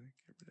that. I'm going to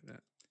get rid of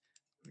that.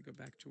 I'm going to go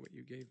back to what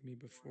you gave me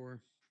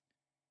before.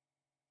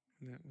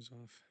 And that was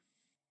off.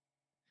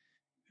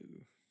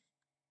 Ooh.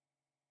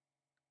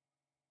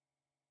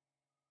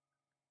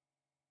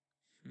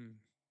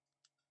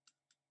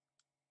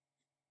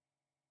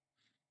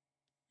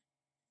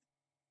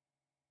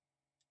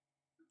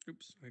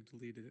 Oops, I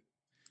deleted it.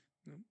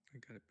 No, I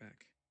got it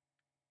back.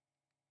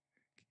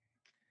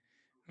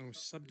 Okay. Oh,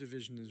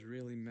 subdivision is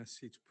really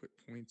messy to put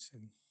points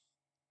in.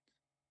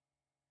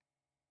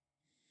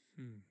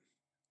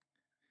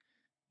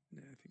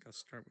 Yeah, I think I'll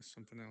start with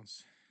something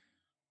else.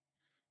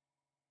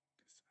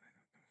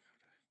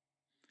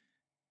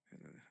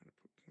 Because I don't know how to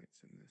put points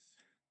in this.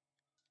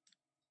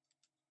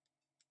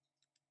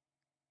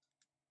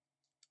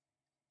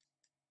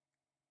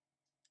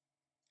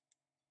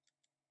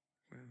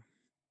 Wow.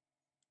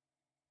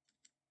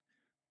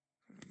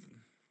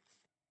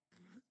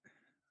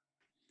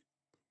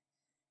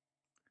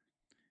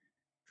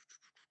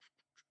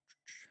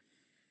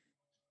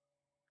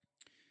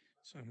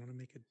 So I want to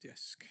make a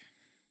disc.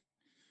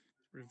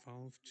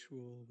 Revolve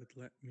tool would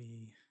let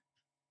me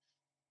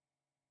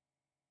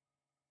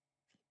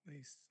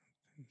place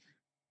something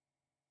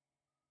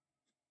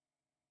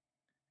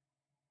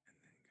and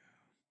then go.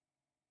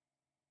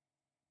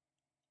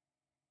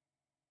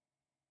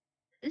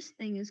 This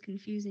thing is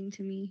confusing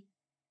to me.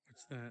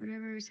 What's that?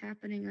 Whatever is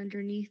happening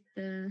underneath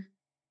the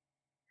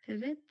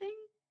pivot thing?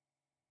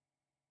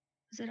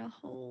 Is it a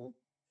hole?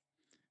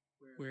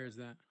 Where is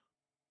that?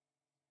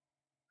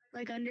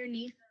 Like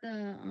underneath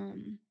the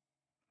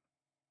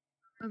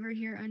over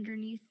here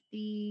underneath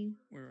the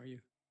Where are you?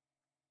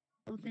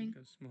 whole thing.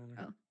 Go smaller.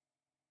 Oh.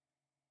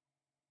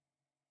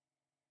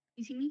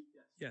 You see me?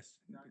 Yes.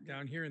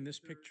 Down here in this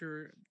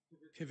picture,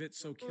 pivot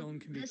so kiln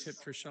can be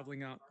tipped for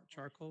shoveling out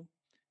charcoal.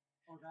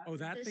 Oh,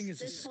 that thing is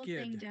a this whole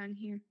skid. thing down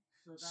here.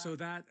 So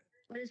that.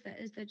 What is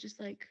that? Is that just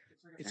like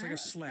it's like a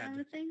sled. kind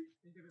of a thing?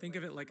 Think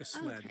of it like a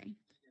sled. Okay.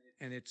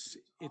 And it's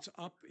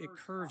up, it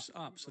curves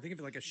up. So think of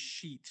it like a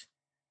sheet.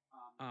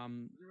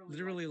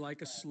 Literally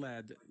like a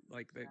sled,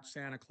 like that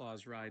Santa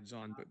Claus rides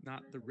on, but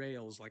not the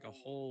rails, like a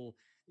whole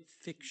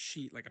thick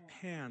sheet, like a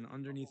pan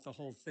underneath the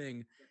whole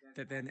thing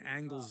that then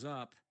angles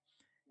up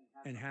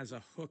and has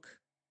a hook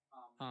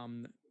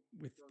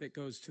that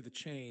goes to the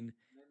chain.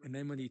 And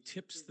then when he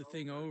tips the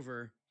thing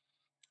over,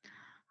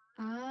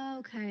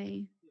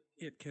 Okay.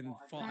 it can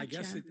fall. Gotcha. I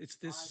guess it's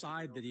this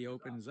side that he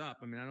opens up.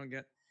 I mean, I don't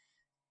get.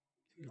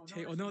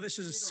 Oh no, this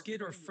is a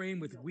skid or frame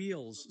with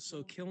wheels,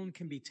 so kiln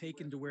can be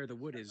taken to where the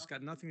wood is. It's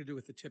got nothing to do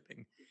with the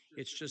tipping.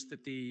 It's just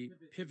that the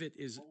pivot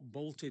is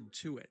bolted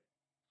to it.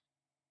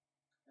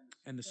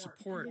 And the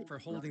support for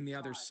holding the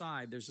other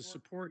side, there's a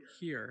support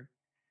here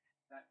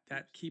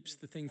that keeps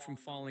the thing from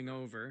falling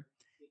over.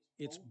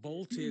 It's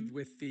bolted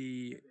with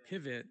the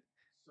pivot,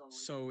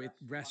 so it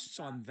rests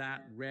on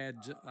that red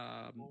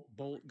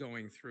bolt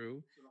going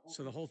through.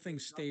 So the whole thing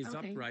stays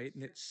upright,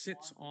 and it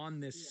sits on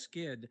this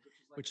skid,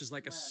 which is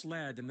like a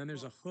sled, and then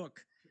there's a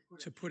hook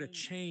to put a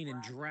chain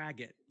and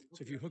drag it.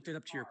 So if you hooked it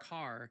up to your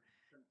car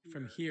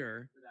from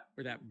here,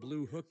 where that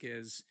blue hook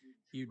is,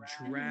 you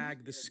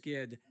drag the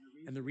skid,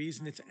 and the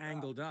reason it's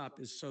angled up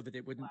is so that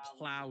it wouldn't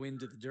plow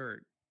into the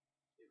dirt.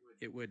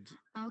 It would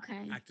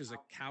act as a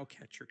cow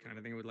catcher kind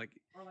of thing. It would like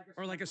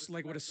what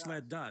a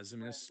sled does. I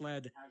mean, a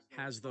sled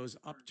has those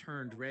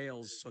upturned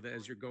rails so that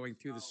as you're going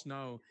through the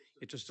snow,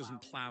 it just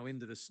doesn't plow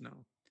into the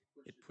snow.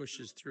 It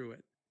pushes through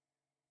it.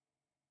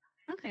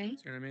 Okay.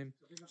 See what I mean?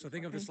 So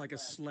think of this like a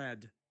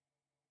sled.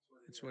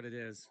 That's what it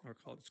is, or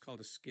it's called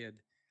a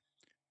skid.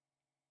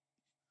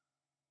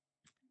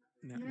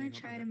 I'm gonna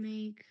try to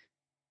make.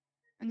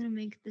 I'm gonna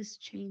make this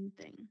chain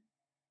thing.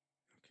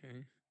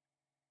 Okay.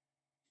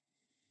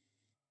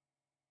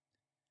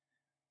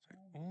 So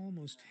I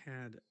almost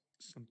had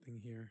something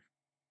here.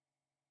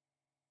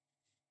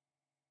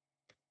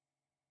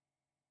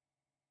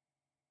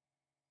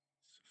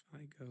 So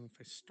if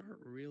I start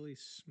really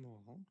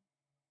small, I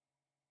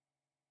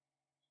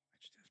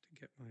just have to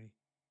get my.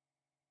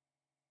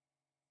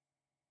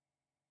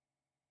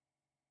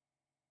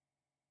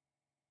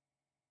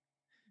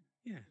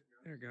 Yeah,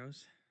 there it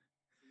goes.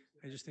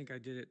 I just think I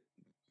did it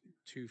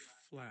too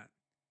flat.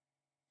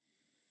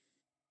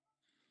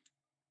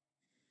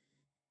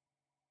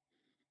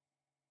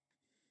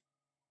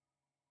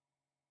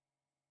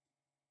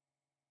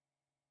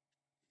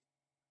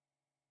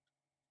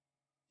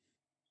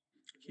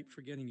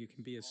 forgetting you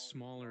can be as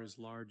small or as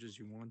large as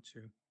you want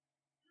to.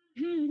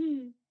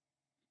 Do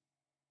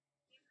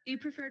you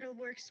prefer to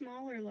work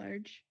small or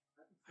large?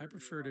 I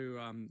prefer to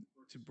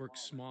work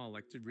small,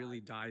 like to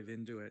really dive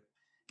into it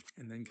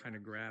and then kind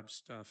of grab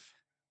stuff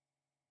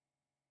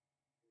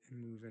and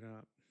move it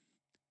up.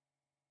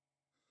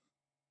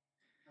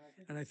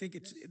 And I think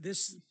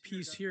this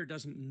piece here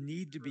doesn't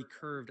need to be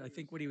curved. I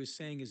think what he was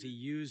saying is he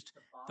used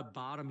the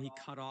bottom he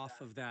cut off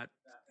of that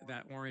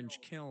orange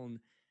kiln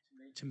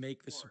to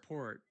make the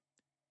support.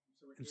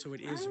 And so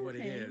it is what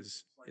it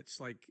is.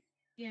 It's like,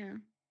 yeah,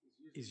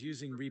 he's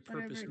using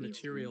repurposed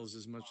materials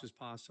as much as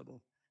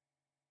possible.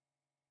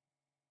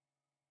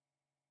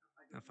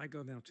 Now, if I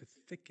go now to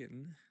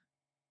thicken,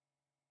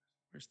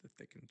 where's the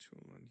thicken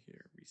tool on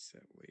here?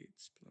 Reset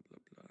weights, blah, blah,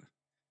 blah.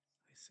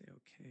 I say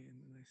okay, and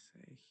then I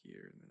say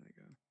here, and then I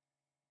go,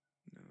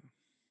 no.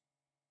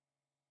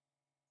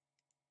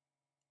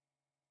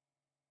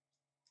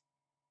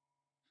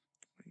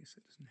 I guess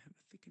it doesn't have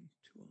a thicken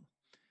tool.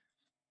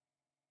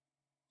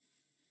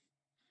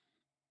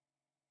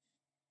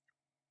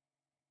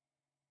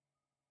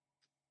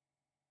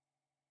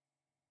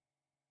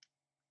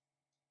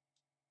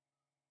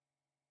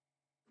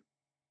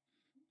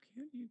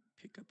 Can't you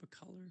pick up a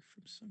color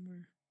from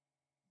somewhere?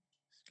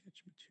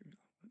 Sketch material.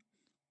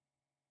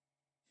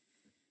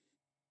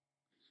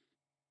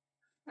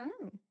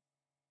 Oh.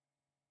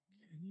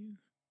 Can you?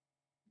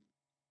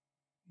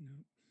 No,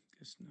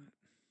 guess not.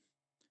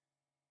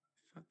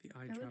 I thought the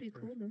eyedropper. That would be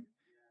cool though.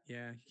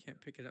 Yeah, you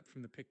can't pick it up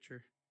from the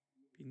picture.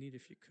 Be neat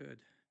if you could.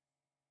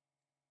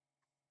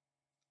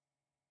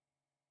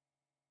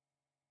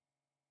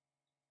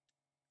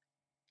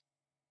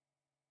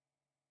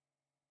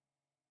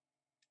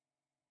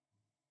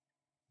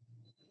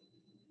 Why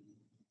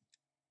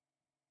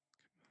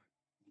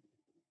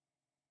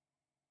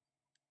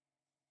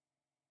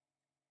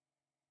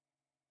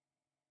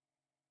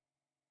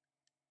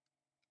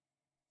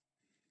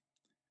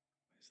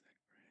is that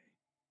gray?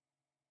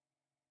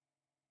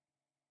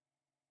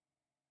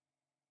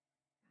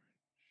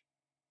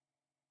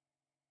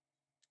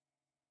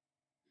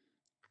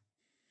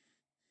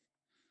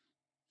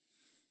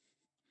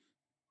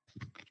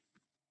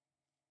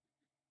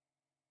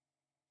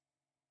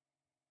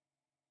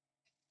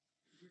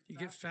 You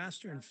get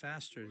faster and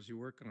faster as you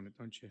work on it,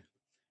 don't you?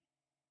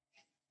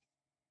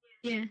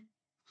 Yeah.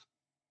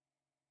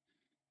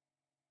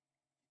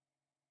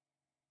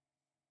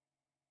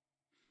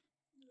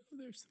 Oh,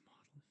 there's the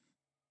model.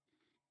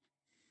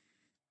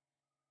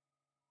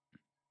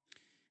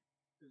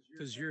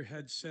 Does your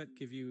headset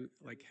give you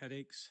like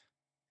headaches?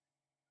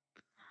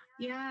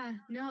 Yeah.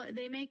 No,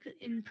 they make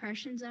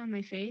impressions on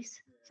my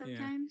face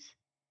sometimes.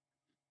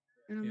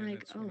 Yeah. And I'm like,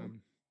 that's oh. what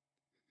I'm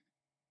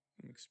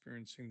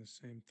experiencing the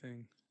same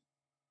thing.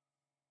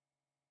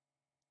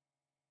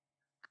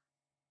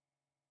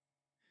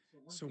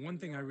 So one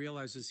thing I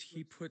realize is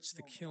he puts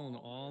the kiln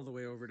all the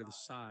way over to the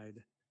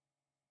side,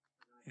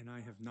 and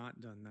I have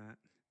not done that.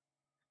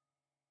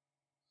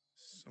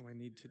 So I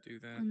need to do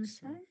that. On the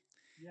side?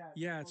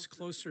 Yeah, it's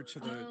closer to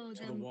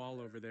the wall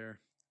over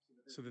there,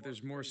 so that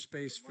there's more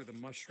space for the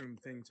mushroom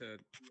thing to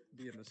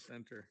be in the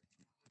center.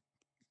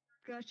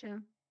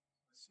 Gotcha.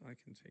 So I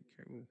can take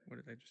care. Ooh, what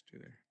did I just do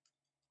there?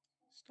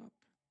 Stop.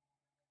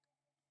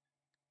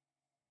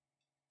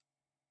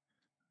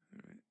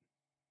 All right.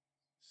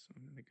 So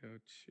I'm going to go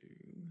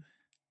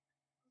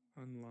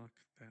to unlock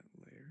that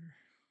layer.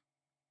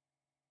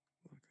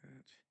 Lock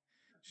that.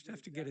 Just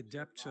have to get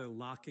adept to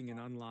locking and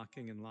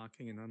unlocking and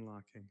locking and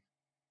unlocking.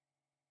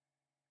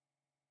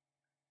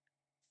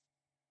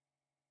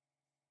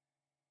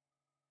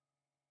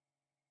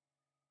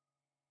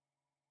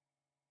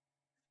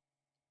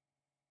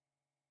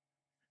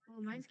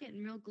 Oh, mine's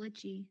getting real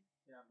glitchy.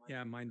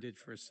 Yeah, mine did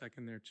for a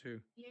second there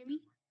too. You hear me?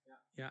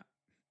 Yeah.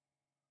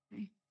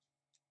 Okay.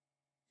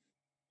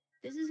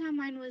 This is how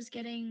mine was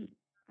getting,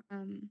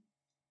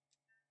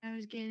 I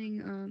was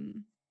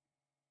getting,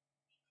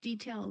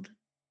 detailed.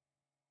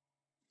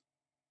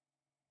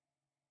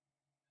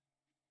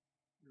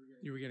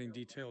 You were getting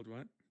detailed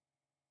what?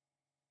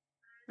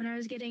 When I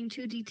was getting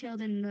too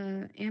detailed in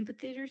the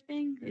amphitheater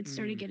thing, it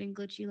started getting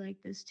glitchy like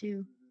this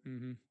too.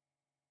 Mm-hmm.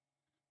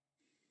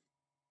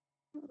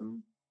 Uh-oh.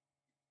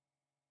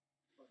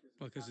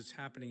 Well, because it's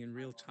happening in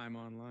real time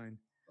online.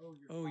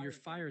 Oh, your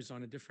fire's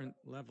on a different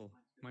level.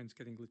 Mine's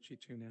getting glitchy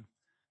too now.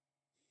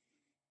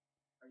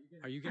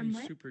 Are you getting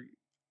super?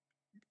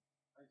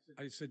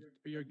 I said,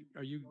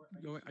 are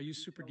you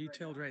super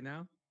detailed right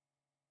now?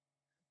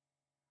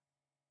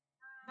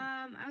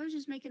 I was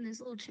just making this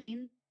little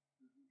chain.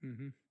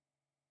 Mm-hmm.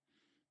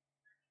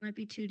 Might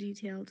be too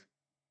detailed.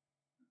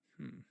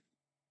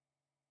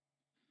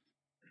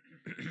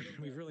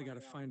 We've really got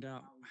to find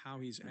out how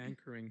he's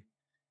anchoring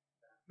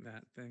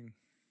that thing.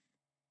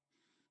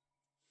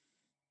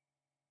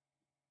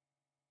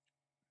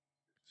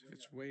 So if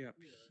it's way up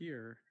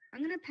here.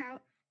 I'm gonna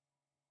pout.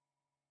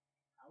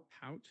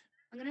 Pout?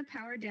 I'm gonna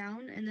power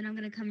down and then I'm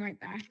gonna come right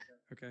back.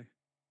 Okay.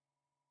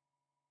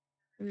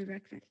 Let me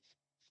breakfast.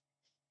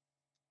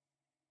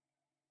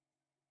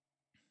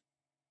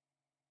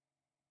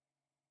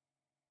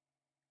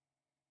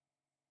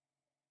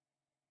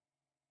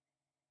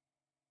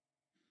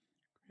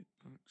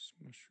 box,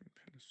 mushroom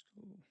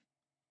pedestal.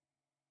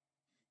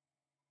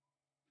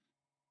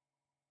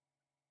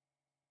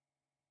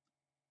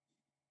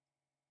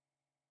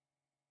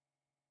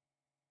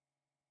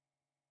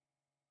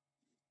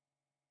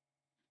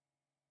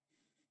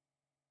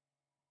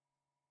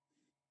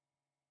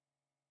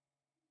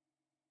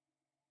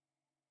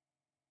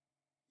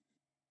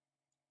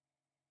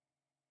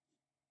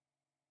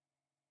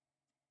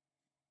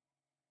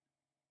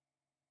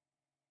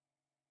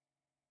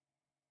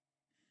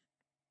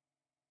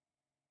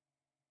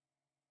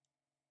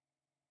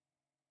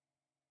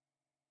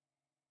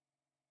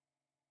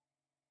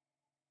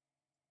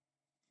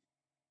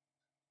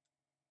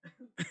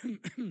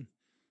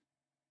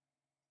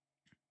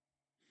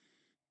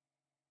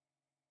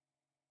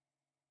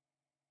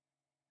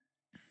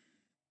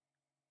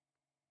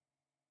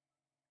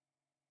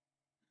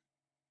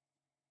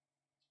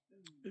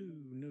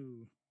 Ooh,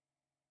 no.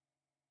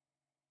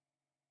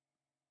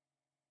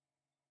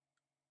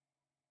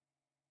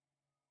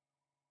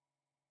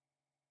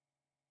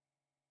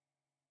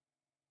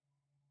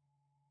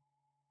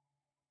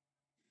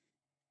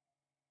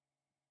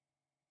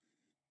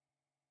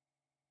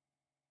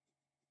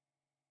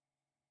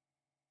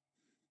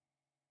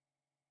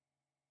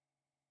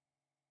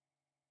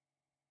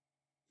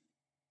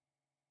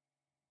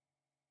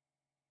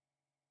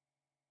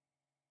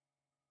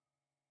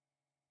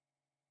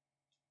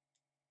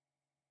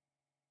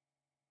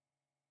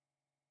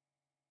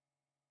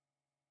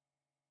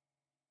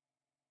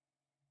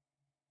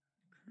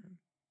 Okay.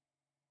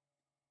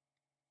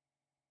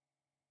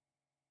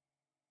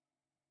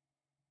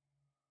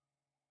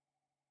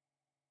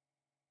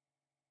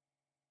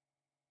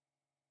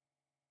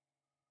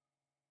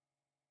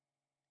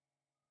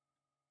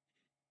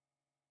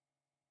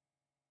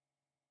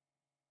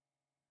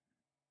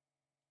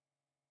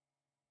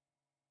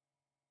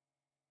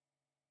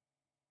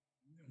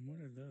 And what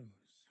are those?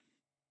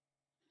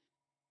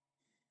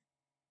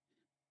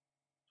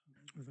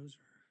 Oh, those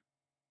are,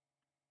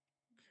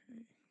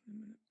 okay, wait a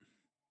minute.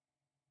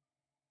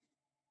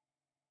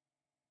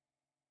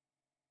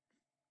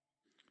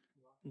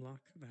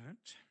 Lock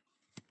that.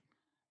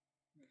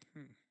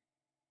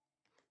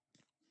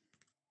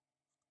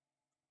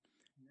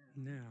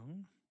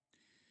 Now,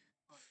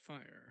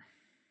 fire.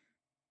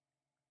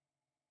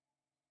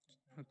 It's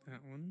not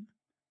that one.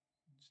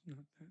 It's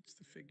not, that's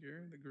the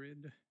figure, the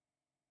grid.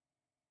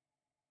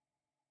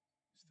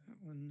 Is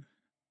that one?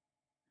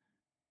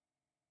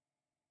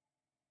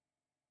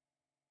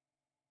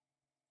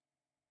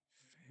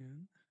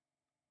 Fan.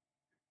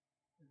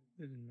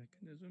 Lid and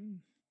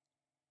mechanism.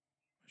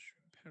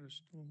 Mushroom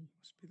pedestal.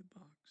 Must be the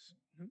box.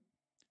 Nope.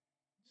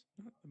 It's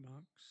not the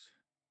box.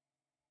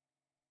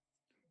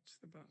 It's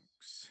the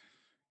box.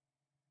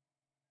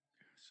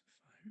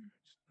 Gasifier.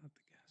 It's not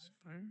the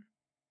gasifier.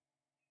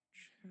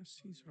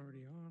 Chassis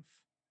already off.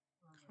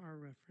 Car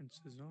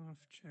reference is off.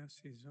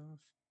 Chassis is off.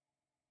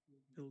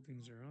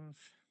 Buildings are off.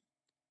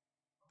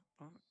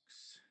 The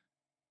box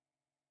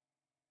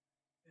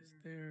is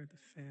there. The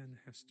fan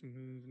has to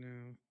move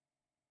now.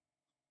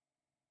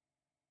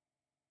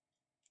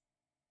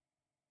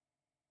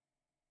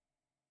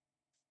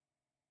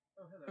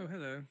 Oh,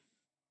 hello.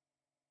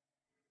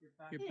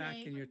 You're back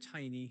and you're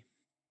tiny.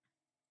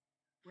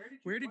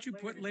 Where did you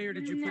put layer?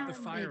 Did you put the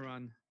fire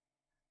on?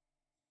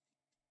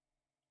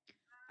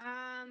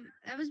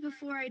 That was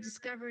before I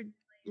discovered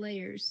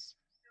layers.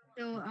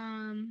 So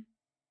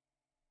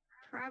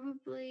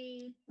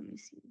probably, let me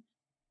see.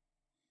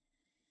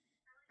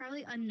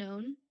 Probably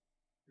unknown.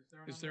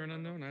 Is there an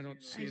unknown? I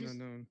don't see an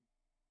unknown.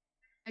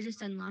 I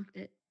just unlocked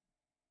it.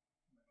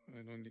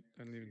 I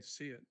don't even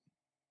see it.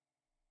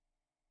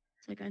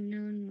 It's like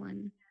unknown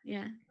one.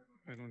 Yeah.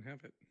 I don't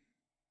have it.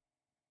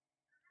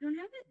 You don't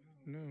have it?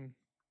 No.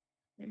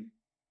 There.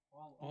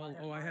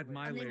 Oh, I had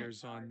my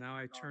layers on. Now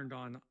I turned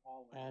on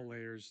all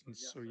layers. And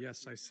so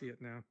yes, I see it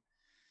now.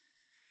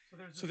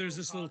 So there's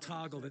this little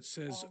toggle that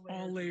says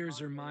all layers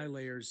are my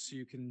layers. So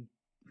you can,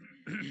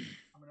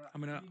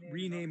 I'm going to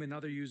rename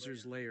another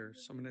user's layer.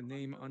 So I'm going to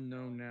name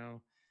unknown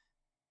now.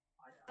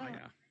 Oh,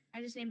 yeah.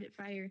 I just named it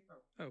fire.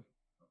 Oh,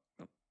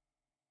 well,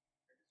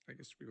 I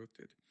guess we both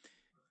did.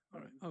 All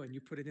right. Oh, and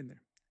you put it in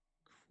there.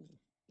 Cool.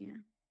 Yeah.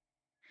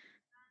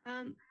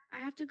 I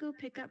have to go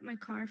pick up my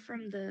car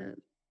from the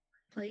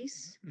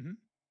place. Mm-hmm.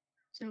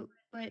 So,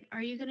 but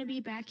are you going to be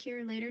back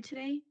here later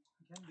today?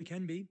 I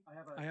can be.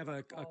 I have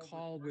a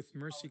call with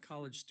Mercy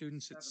College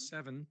students at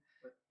 7,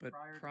 but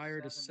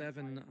prior to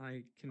 7,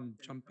 I can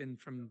jump in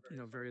from,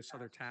 various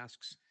other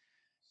tasks.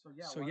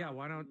 So yeah,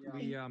 why don't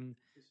we,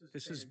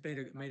 this has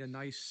made a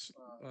nice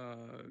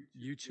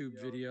YouTube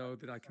video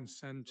that I can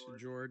send to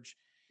George.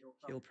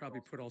 He'll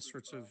probably put all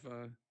sorts of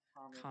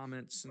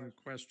comments and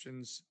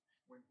questions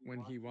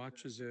when he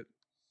watches it.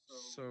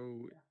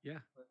 So yeah,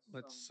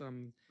 let's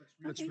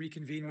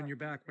reconvene when you're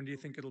back. When do you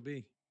think it'll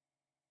be?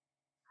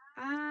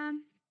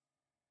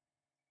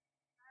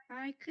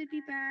 I could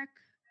be back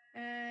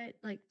at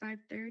like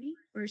 5:30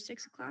 or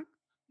 6 o'clock.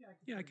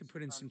 Yeah, I could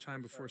put in some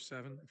time before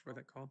 7, before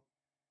that call.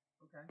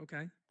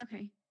 Okay.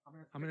 Okay.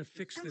 I'm going to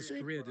fix Sounds this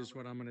good. grid is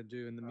what I'm going to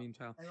do in the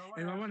meantime.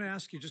 And I want to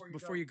ask you just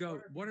before you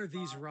go, what are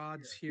these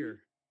rods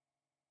here?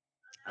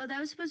 Oh, that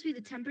was supposed to be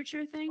the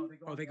temperature thing?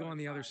 Oh, they go on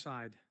the other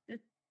side.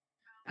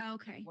 Oh,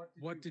 okay.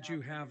 What did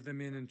you have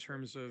them in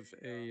terms of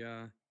a,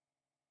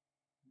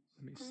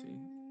 let me see.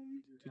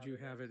 Did you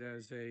have it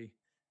as a,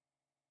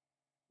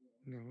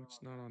 no,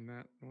 it's not on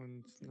that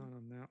one. It's not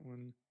on that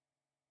one.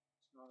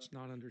 It's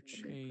not under That's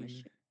a good chain.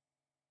 question.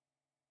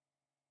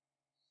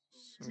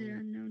 So, Is it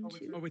unknown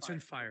too? oh, it's in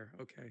fire.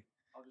 Okay.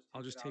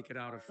 I'll just take it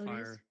out of Oh, it is?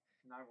 fire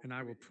and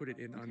I will put it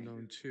in Okay.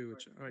 unknown too.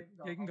 It's all right.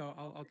 Yeah, you can go.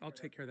 I'll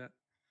take care of that.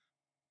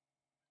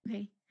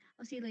 Okay.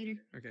 I'll see you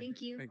later. Okay.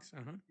 Thank you. Thanks.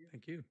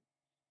 Thank you.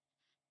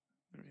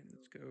 All right,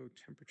 let's go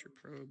temperature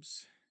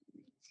probes.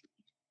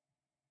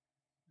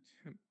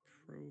 Temp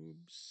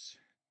probes.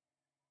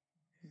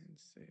 And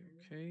say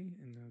okay.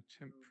 And now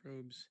temp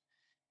probes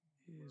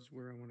is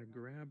where I want to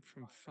grab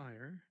from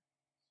fire.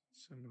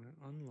 So I'm going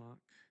to unlock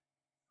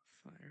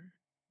fire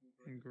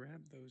and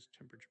grab those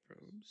temperature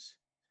probes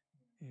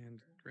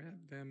and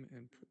grab them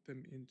and put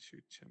them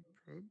into temp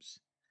probes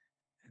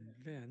and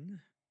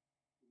then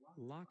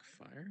lock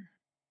fire.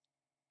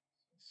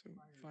 So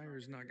fire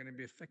is not going to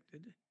be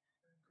affected.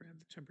 Grab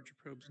the temperature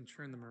probes and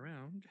turn them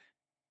around.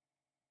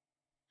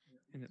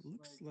 And it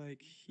looks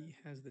like he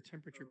has the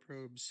temperature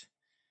probes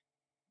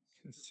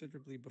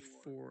considerably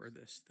before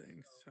this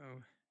thing. So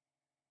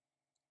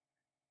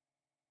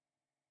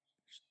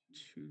there's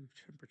 2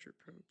 temperature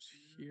probes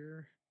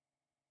here.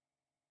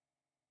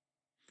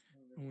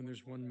 Oh, and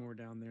there's one more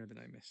down there that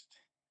I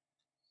missed.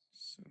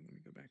 So let me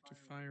go back to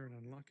fire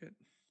and unlock it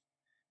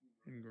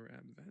and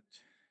grab that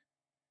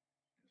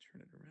and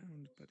turn it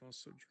around, but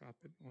also drop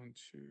it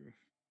onto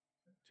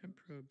temp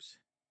probes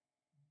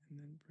and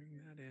then bring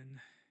that in.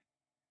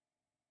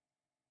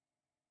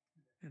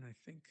 And I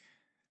think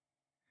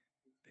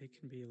they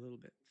can be a little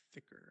bit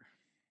thicker.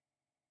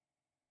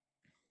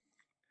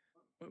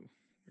 Oh,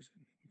 where's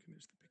it? Okay,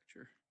 there's the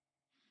picture.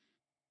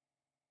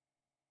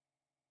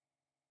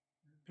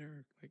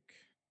 They're like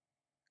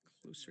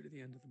closer to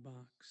the end of the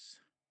box.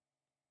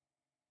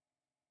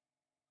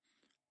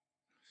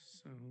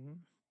 So,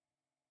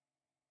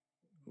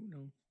 oh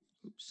no,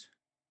 oops.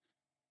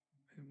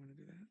 I didn't want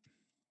to do that.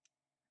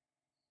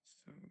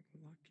 So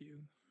lock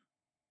you.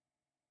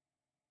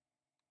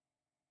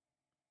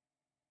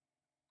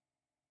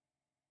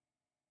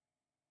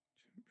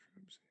 Temp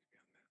probes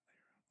beyond that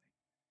layer only.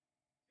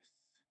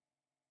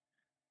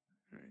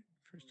 Yes. All right,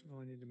 first of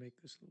all, I need to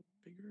make this a little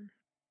bigger.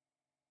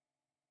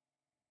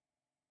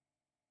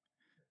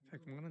 In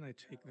fact, why don't I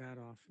take that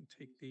off and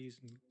take these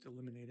and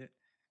eliminate it.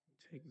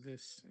 Take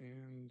this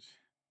and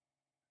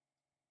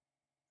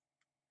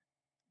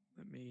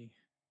let me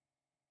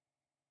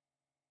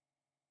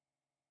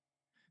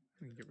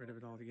get rid of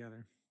it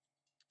altogether.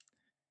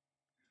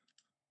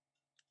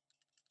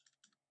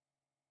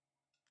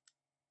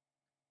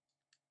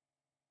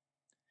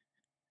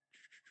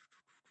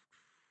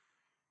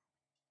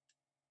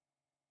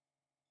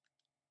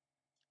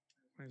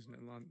 Why isn't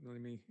it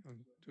letting me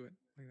do it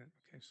like that?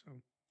 Okay, so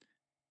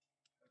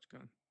it's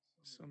gone.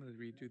 So I'm going to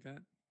redo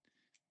that.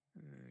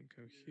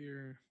 Go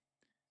here,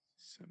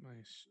 set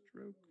my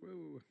stroke,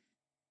 whoa,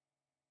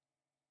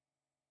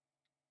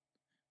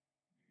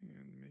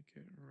 and make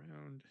it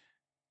round,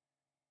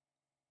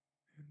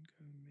 and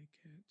go make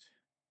it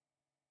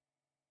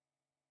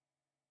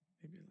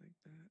maybe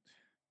like that.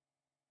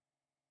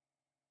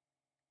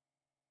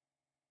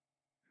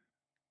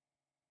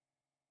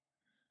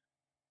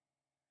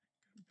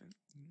 Go bent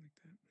like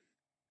that.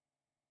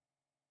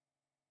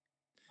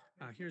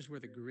 Here's where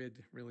the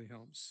grid really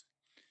helps.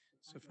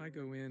 So if I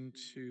go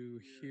into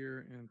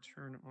here and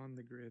turn on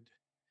the grid,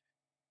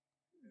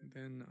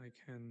 then I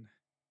can't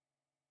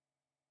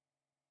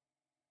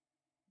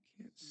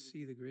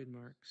see the grid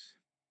marks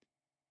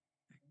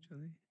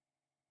actually,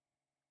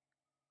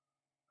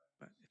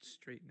 but it's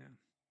straight now.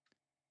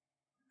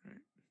 All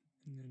right,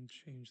 and then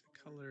change the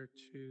color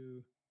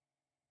to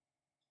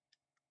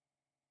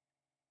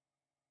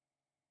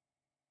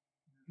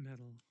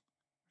metal,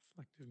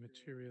 reflective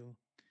material,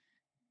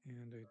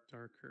 and a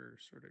darker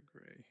sort of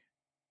gray.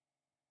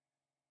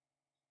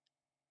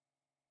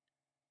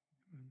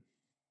 There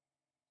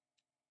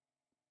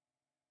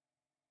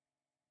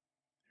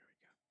we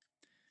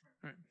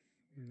go. All right,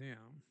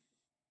 now,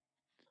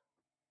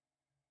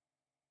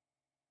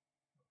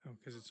 oh,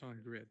 because it's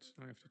on grid, so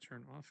now I have to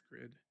turn off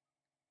grid.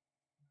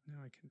 Now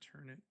I can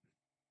turn it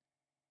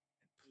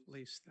and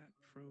place that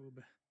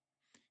probe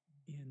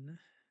in.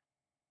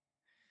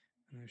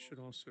 And I should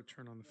also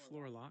turn on the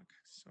floor lock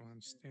so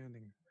I'm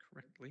standing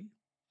correctly.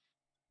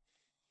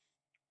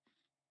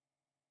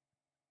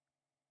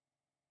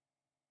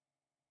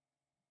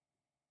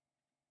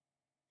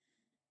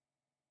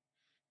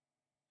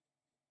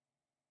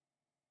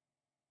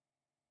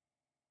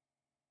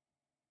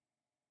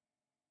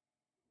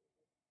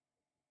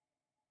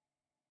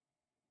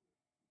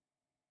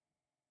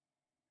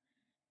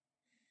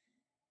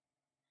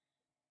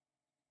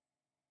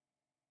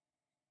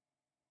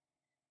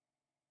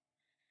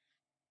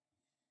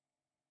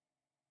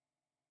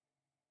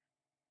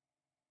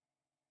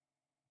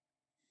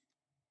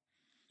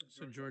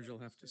 So George will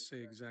have to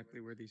say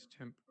exactly where these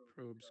temp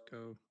probes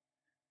go.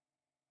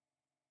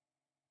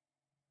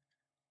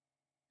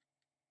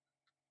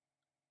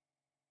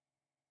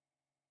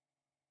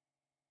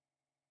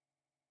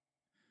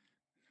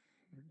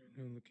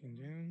 We're looking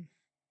down.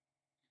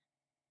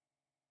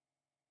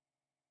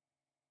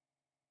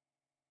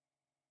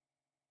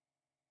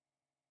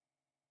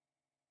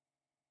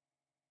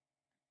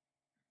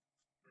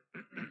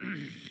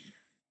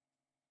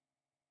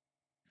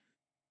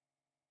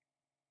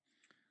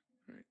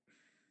 All right.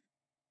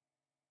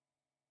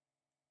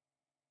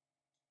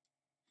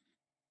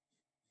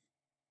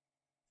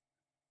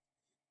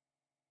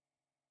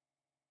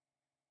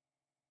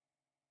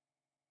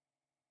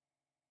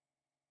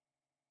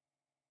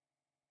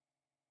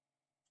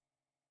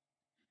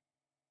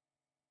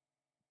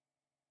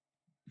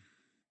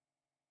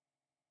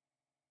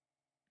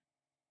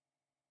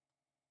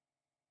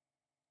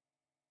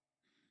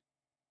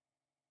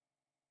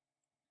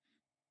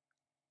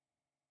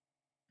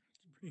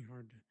 It's pretty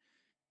hard to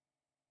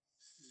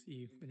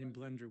see, but in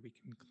Blender we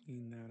can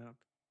clean that up.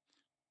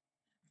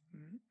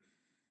 All right.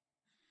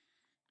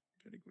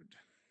 Very good.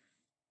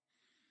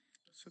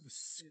 So the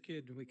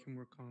skid we can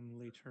work on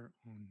later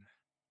on.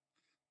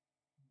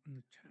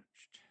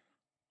 Unattached.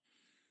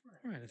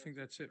 All right, I think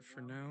that's it for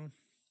now.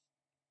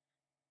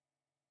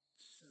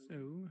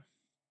 So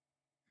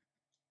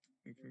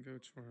we can go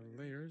to our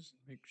layers,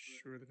 make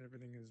sure that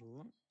everything is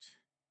locked,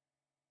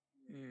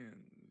 and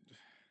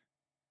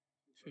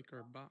take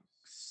our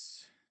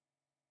box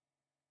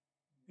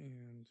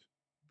and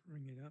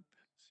bring it up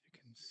so you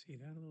can see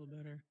that a little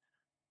better.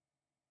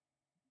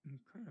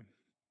 Okay.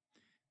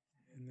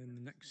 And then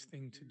the next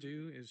thing to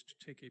do is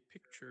to take a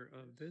picture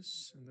of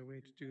this. And the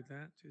way to do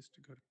that is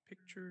to go to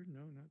picture,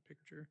 no, not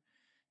picture,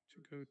 to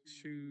go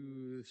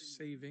to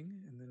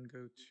saving and then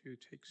go to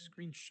take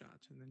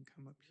screenshot and then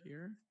come up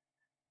here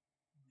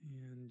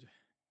and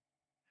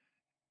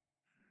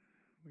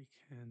we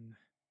can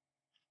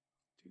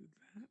do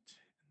that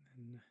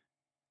and then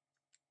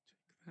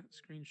take that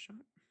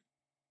screenshot.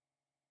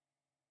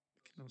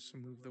 We can also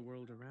move the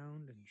world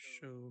around and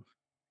show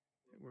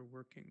that we're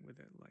working with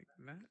it like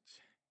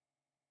that.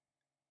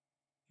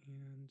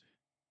 And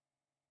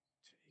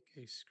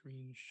take a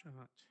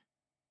screenshot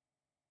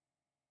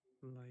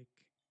like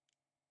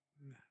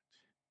that.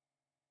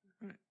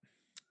 All right,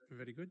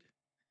 very good.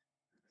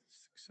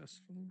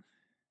 Successful.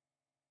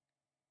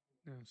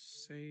 Now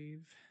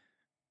save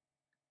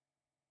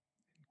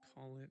and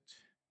call it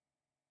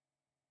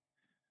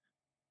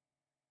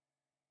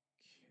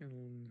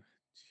kiln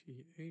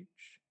th.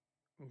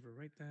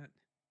 Overwrite that.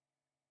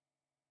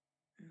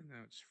 And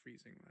now it's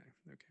freezing live.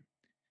 Okay.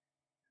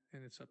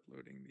 And it's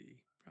uploading the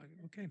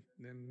project. Okay,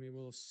 then we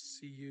will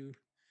see you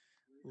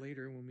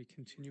later when we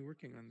continue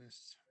working on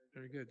this.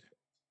 Very good.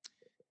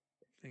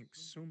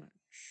 Thanks so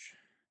much.